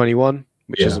over 21,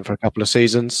 which isn't for a couple of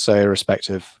seasons. So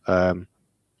irrespective,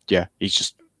 he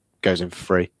just goes in for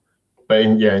free. But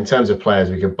in terms of players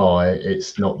we could buy,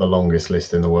 it's not the longest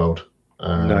list in the world.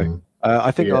 No.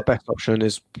 I think our best option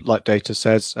is, like Data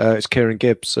says, it's Kieran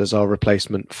Gibbs as our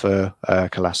replacement for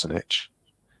Kolasinac.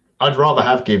 I'd rather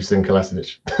have Gibbs than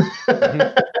Kolasinac,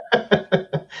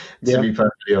 to be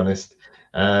perfectly honest.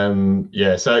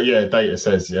 Data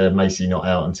says Macy not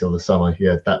out until the summer.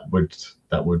 Yeah, that would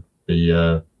be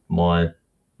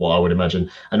what I would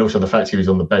imagine, and also the fact he was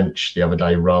on the bench the other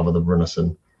day rather than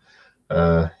Runnison.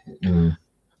 I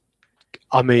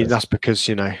mean, that's because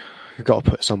you've got to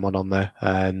put someone on there,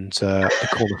 and the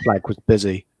corner flag was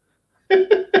busy.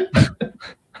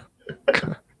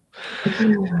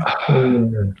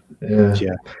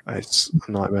 Yeah, it's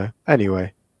a nightmare.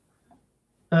 Anyway,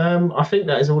 I think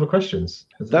that is all the questions.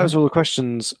 That was all the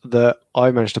questions that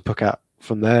I managed to pick out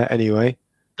from there. Anyway,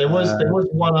 there was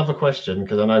one other question,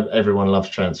 because I know everyone loves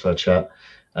transfer chat.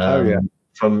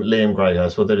 From Liam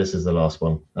Greyhurst. We'll do this as the last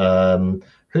one.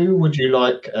 Who would you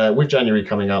like, with January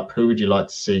coming up, who would you like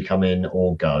to see come in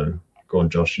or go? Go on,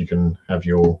 Josh. You can have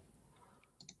your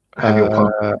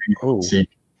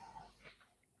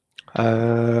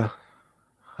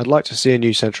I'd like to see a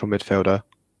new central midfielder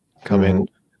come in,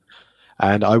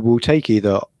 and I will take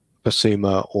either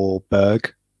Basuma or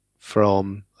Berg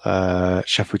from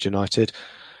Sheffield United.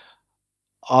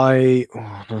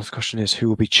 Another question is, who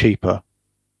will be cheaper?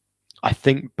 I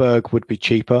think Berg would be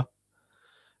cheaper.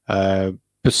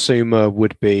 Basuma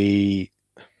would be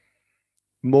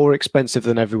more expensive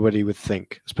than everybody would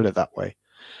think. Let's put it that way.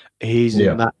 He's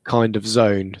in that kind of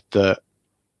zone that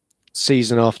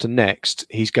season after next,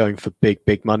 he's going for big,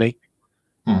 big money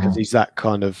because he's a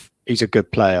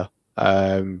good player.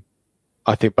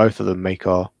 I think both of them make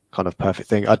our kind of perfect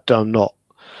thing. I'm not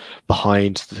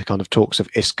behind the kind of talks of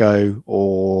Isco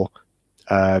or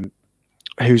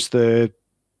who's the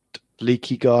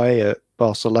leaky guy at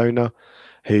Barcelona,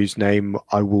 whose name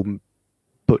I will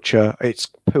butcher. It's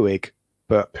Puig,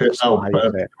 but Puig. I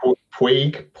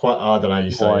don't know how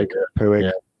you say it. Puig.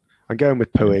 Yeah. I'm going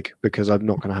with Puig because I'm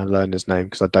not going to learn his name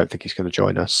because I don't think he's going to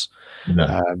join us.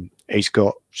 No. He's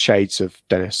got shades of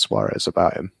Dennis Suarez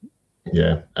about him.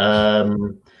 Yeah.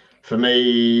 For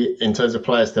me, in terms of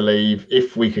players to leave,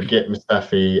 if we could get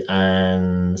Mustafi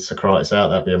and Socrates out,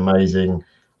 that'd be amazing.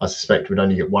 I suspect we'd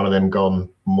only get one of them gone,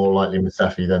 more likely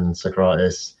Mustafi than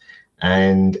Socrates.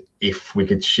 And if we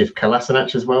could shift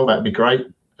Kolasinac as well, that'd be great.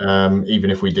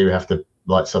 Even if we do have to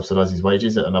subsidise his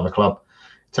wages at another club.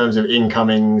 In terms of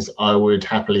incomings, I would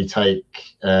happily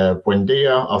take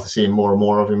Buendia after seeing more and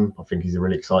more of him. I think he's a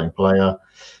really exciting player.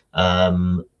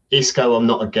 Isco, I'm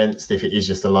not against if it is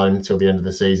just a loan until the end of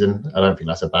the season. I don't think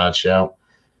that's a bad shout.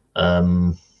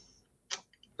 Uwar,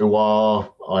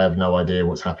 I have no idea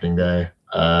what's happening there.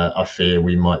 I fear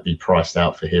we might be priced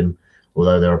out for him,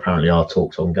 although there apparently are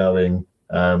talks ongoing.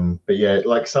 But yeah,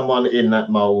 like someone in that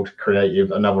mould,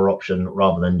 creative, another option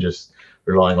rather than just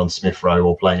relying on Smith Rowe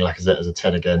or playing Lacazette as a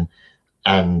 10 again,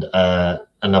 and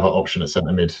another option at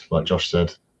centre mid, like Josh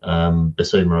said.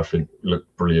 Basuma, I think,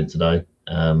 looked brilliant today.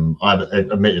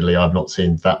 Admittedly, I've not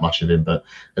seen that much of him, but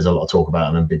there's a lot of talk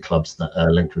about him and big clubs that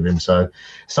are linked with him. So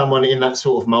someone in that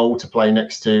sort of mould to play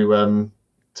next to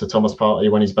Thomas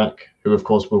Partey when he's back, who of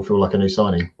course will feel like a new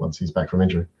signing once he's back from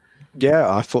injury.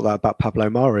 Yeah, I thought that about Pablo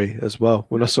Mari as well.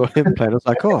 When I saw him playing, I was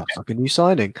like, it's like a new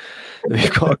signing.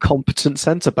 They've got a competent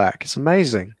centre-back. It's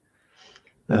amazing.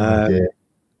 Those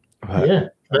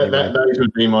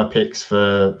would be my picks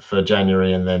for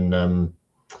January, and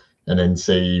then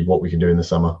see what we can do in the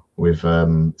summer with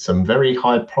some very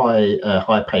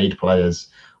high-paid players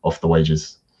off the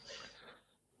wages.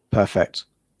 Perfect.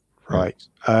 Right.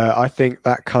 I think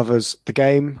that covers the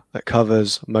game. That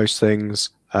covers most things.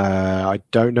 I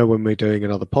don't know when we're doing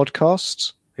another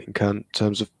podcast in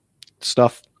terms of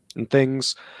stuff and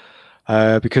things,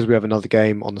 because we have another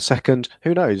game on the 2nd.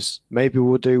 Who knows? Maybe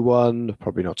we'll do one.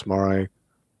 Probably not tomorrow.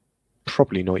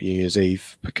 Probably not New Year's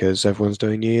Eve because everyone's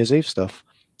doing New Year's Eve stuff.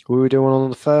 Will we do one on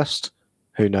the 1st?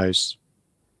 Who knows?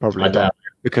 Probably not,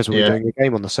 because we're doing a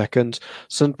game on the 2nd.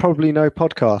 So probably no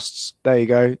podcasts. There you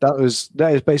go. That is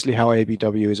basically how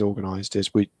ABW is organised. It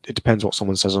depends what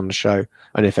someone says on the show,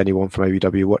 and if anyone from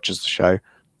ABW watches the show,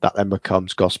 that then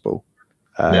becomes gospel.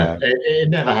 It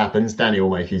never happens. Danny will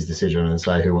make his decision and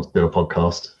say who wants to do a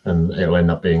podcast, and it'll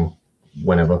end up being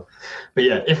whenever. But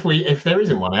yeah, if there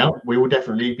isn't one out, we will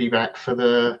definitely be back for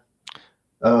the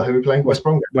who are we playing? West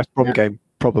Brom game,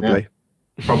 probably. Yeah.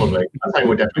 Probably. I think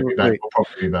we'll definitely be back. We'll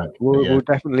probably be back. We'll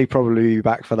definitely probably be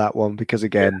back for that one because,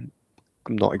 again,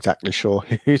 I'm not exactly sure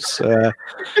who's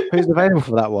available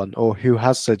for that one, or who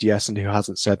has said yes and who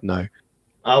hasn't said no.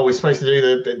 Oh, we're supposed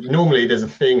to do normally there's a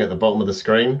thing at the bottom of the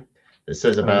screen that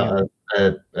says about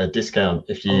a discount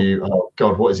if you. Oh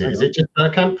God, what is it? Is it just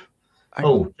Bergkamp?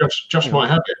 Josh might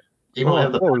have it. He might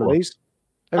have the one of these.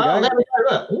 There we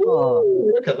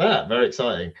go. Look at that. Very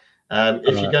exciting.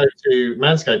 If you go to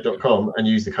manscaped.com and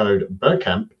use the code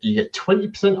BERGCAMP, you get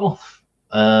 20% off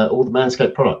all the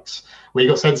Manscaped products. We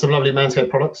got sent some lovely Manscaped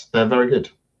products. They're very good.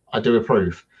 I do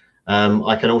approve.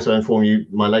 I can also inform you,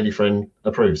 my lady friend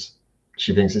approves.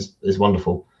 She thinks it's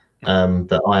wonderful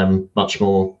that I am much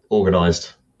more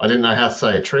organised. I didn't know how to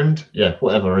say it. Trimmed, yeah,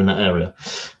 whatever in that area.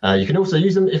 You can also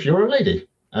use them if you're a lady.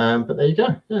 But there you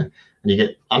go. Yeah, and you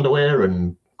get underwear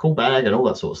and cool bag and all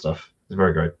that sort of stuff. It's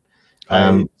very great.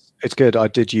 It's good. I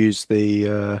did use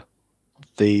the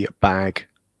bag,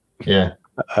 yeah,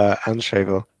 and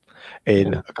shaver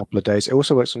in a couple of days. It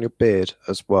also works on your beard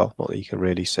as well. Not that you can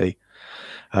really see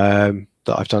that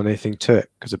I've done anything to it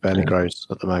because it barely grows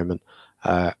at the moment.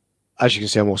 As you can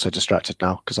see, I'm also distracted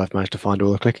now because I've managed to find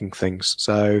all the clicking things.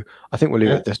 So I think we'll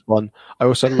leave it at this one. I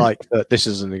also like that this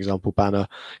is an example banner.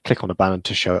 Click on a banner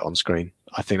to show it on screen.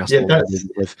 I think that's the one we'll leave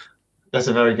it with. That's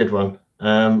a very good one.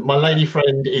 My lady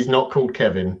friend is not called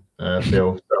Kevin,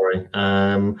 Phil. Sorry.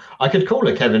 I could call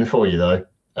her Kevin for you, though.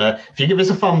 If you give us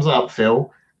a thumbs up,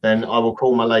 Phil, then I will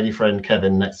call my lady friend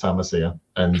Kevin next time I see her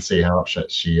and see how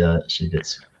upset she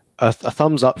gets. A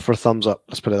thumbs up for a thumbs up.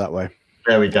 Let's put it that way.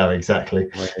 There we go.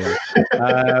 Exactly.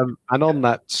 And on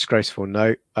that disgraceful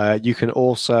note, you can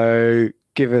also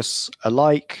give us a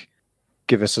like,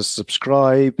 give us a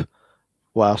subscribe.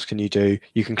 What else can you do?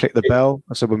 You can click the bell.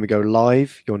 So when we go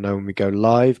live, you'll know when we go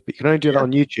live. But you can only do that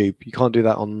on YouTube. You can't do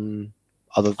that on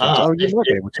other things. You might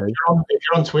be able to. If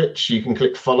you're on Twitch, you can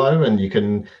click follow and you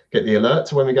can get the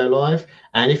alerts when we go live.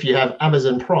 And if you have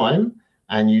Amazon Prime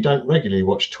and you don't regularly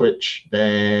watch Twitch,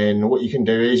 then what you can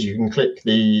do is you can click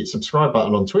the subscribe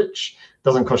button on Twitch. It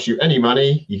doesn't cost you any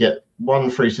money. You get one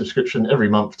free subscription every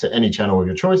month to any channel of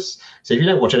your choice. So if you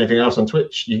don't watch anything else on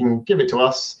Twitch, you can give it to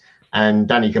us. And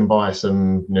Danny can buy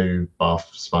some new bath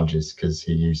sponges because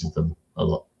he uses them a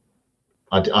lot.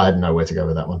 I had nowhere to go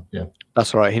with that one. Yeah,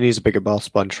 that's all right. He needs a bigger bath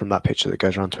sponge from that picture that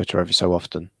goes around Twitter every so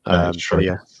often.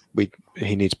 True.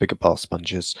 He needs bigger bath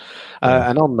sponges.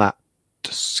 And on that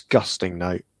disgusting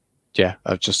note,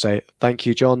 I'll just say thank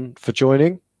you, John, for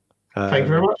joining. Thank you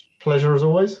very much. Pleasure as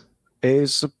always.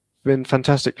 It's been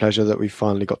fantastic pleasure that we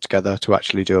finally got together to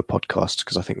actually do a podcast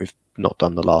because I think we've not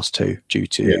done the last two due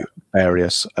to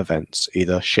various events,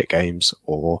 either shit games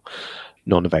or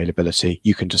non-availability.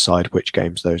 You can decide which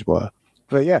games those were.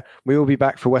 But we will be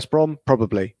back for West Brom,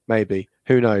 probably, maybe,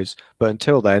 who knows. But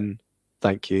until then,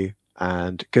 thank you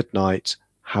and good night.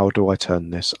 How do I turn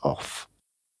this off?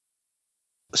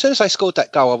 As soon as I scored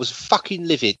that goal, I was fucking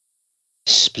livid.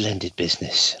 Splendid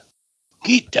business.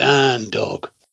 Get down, dog.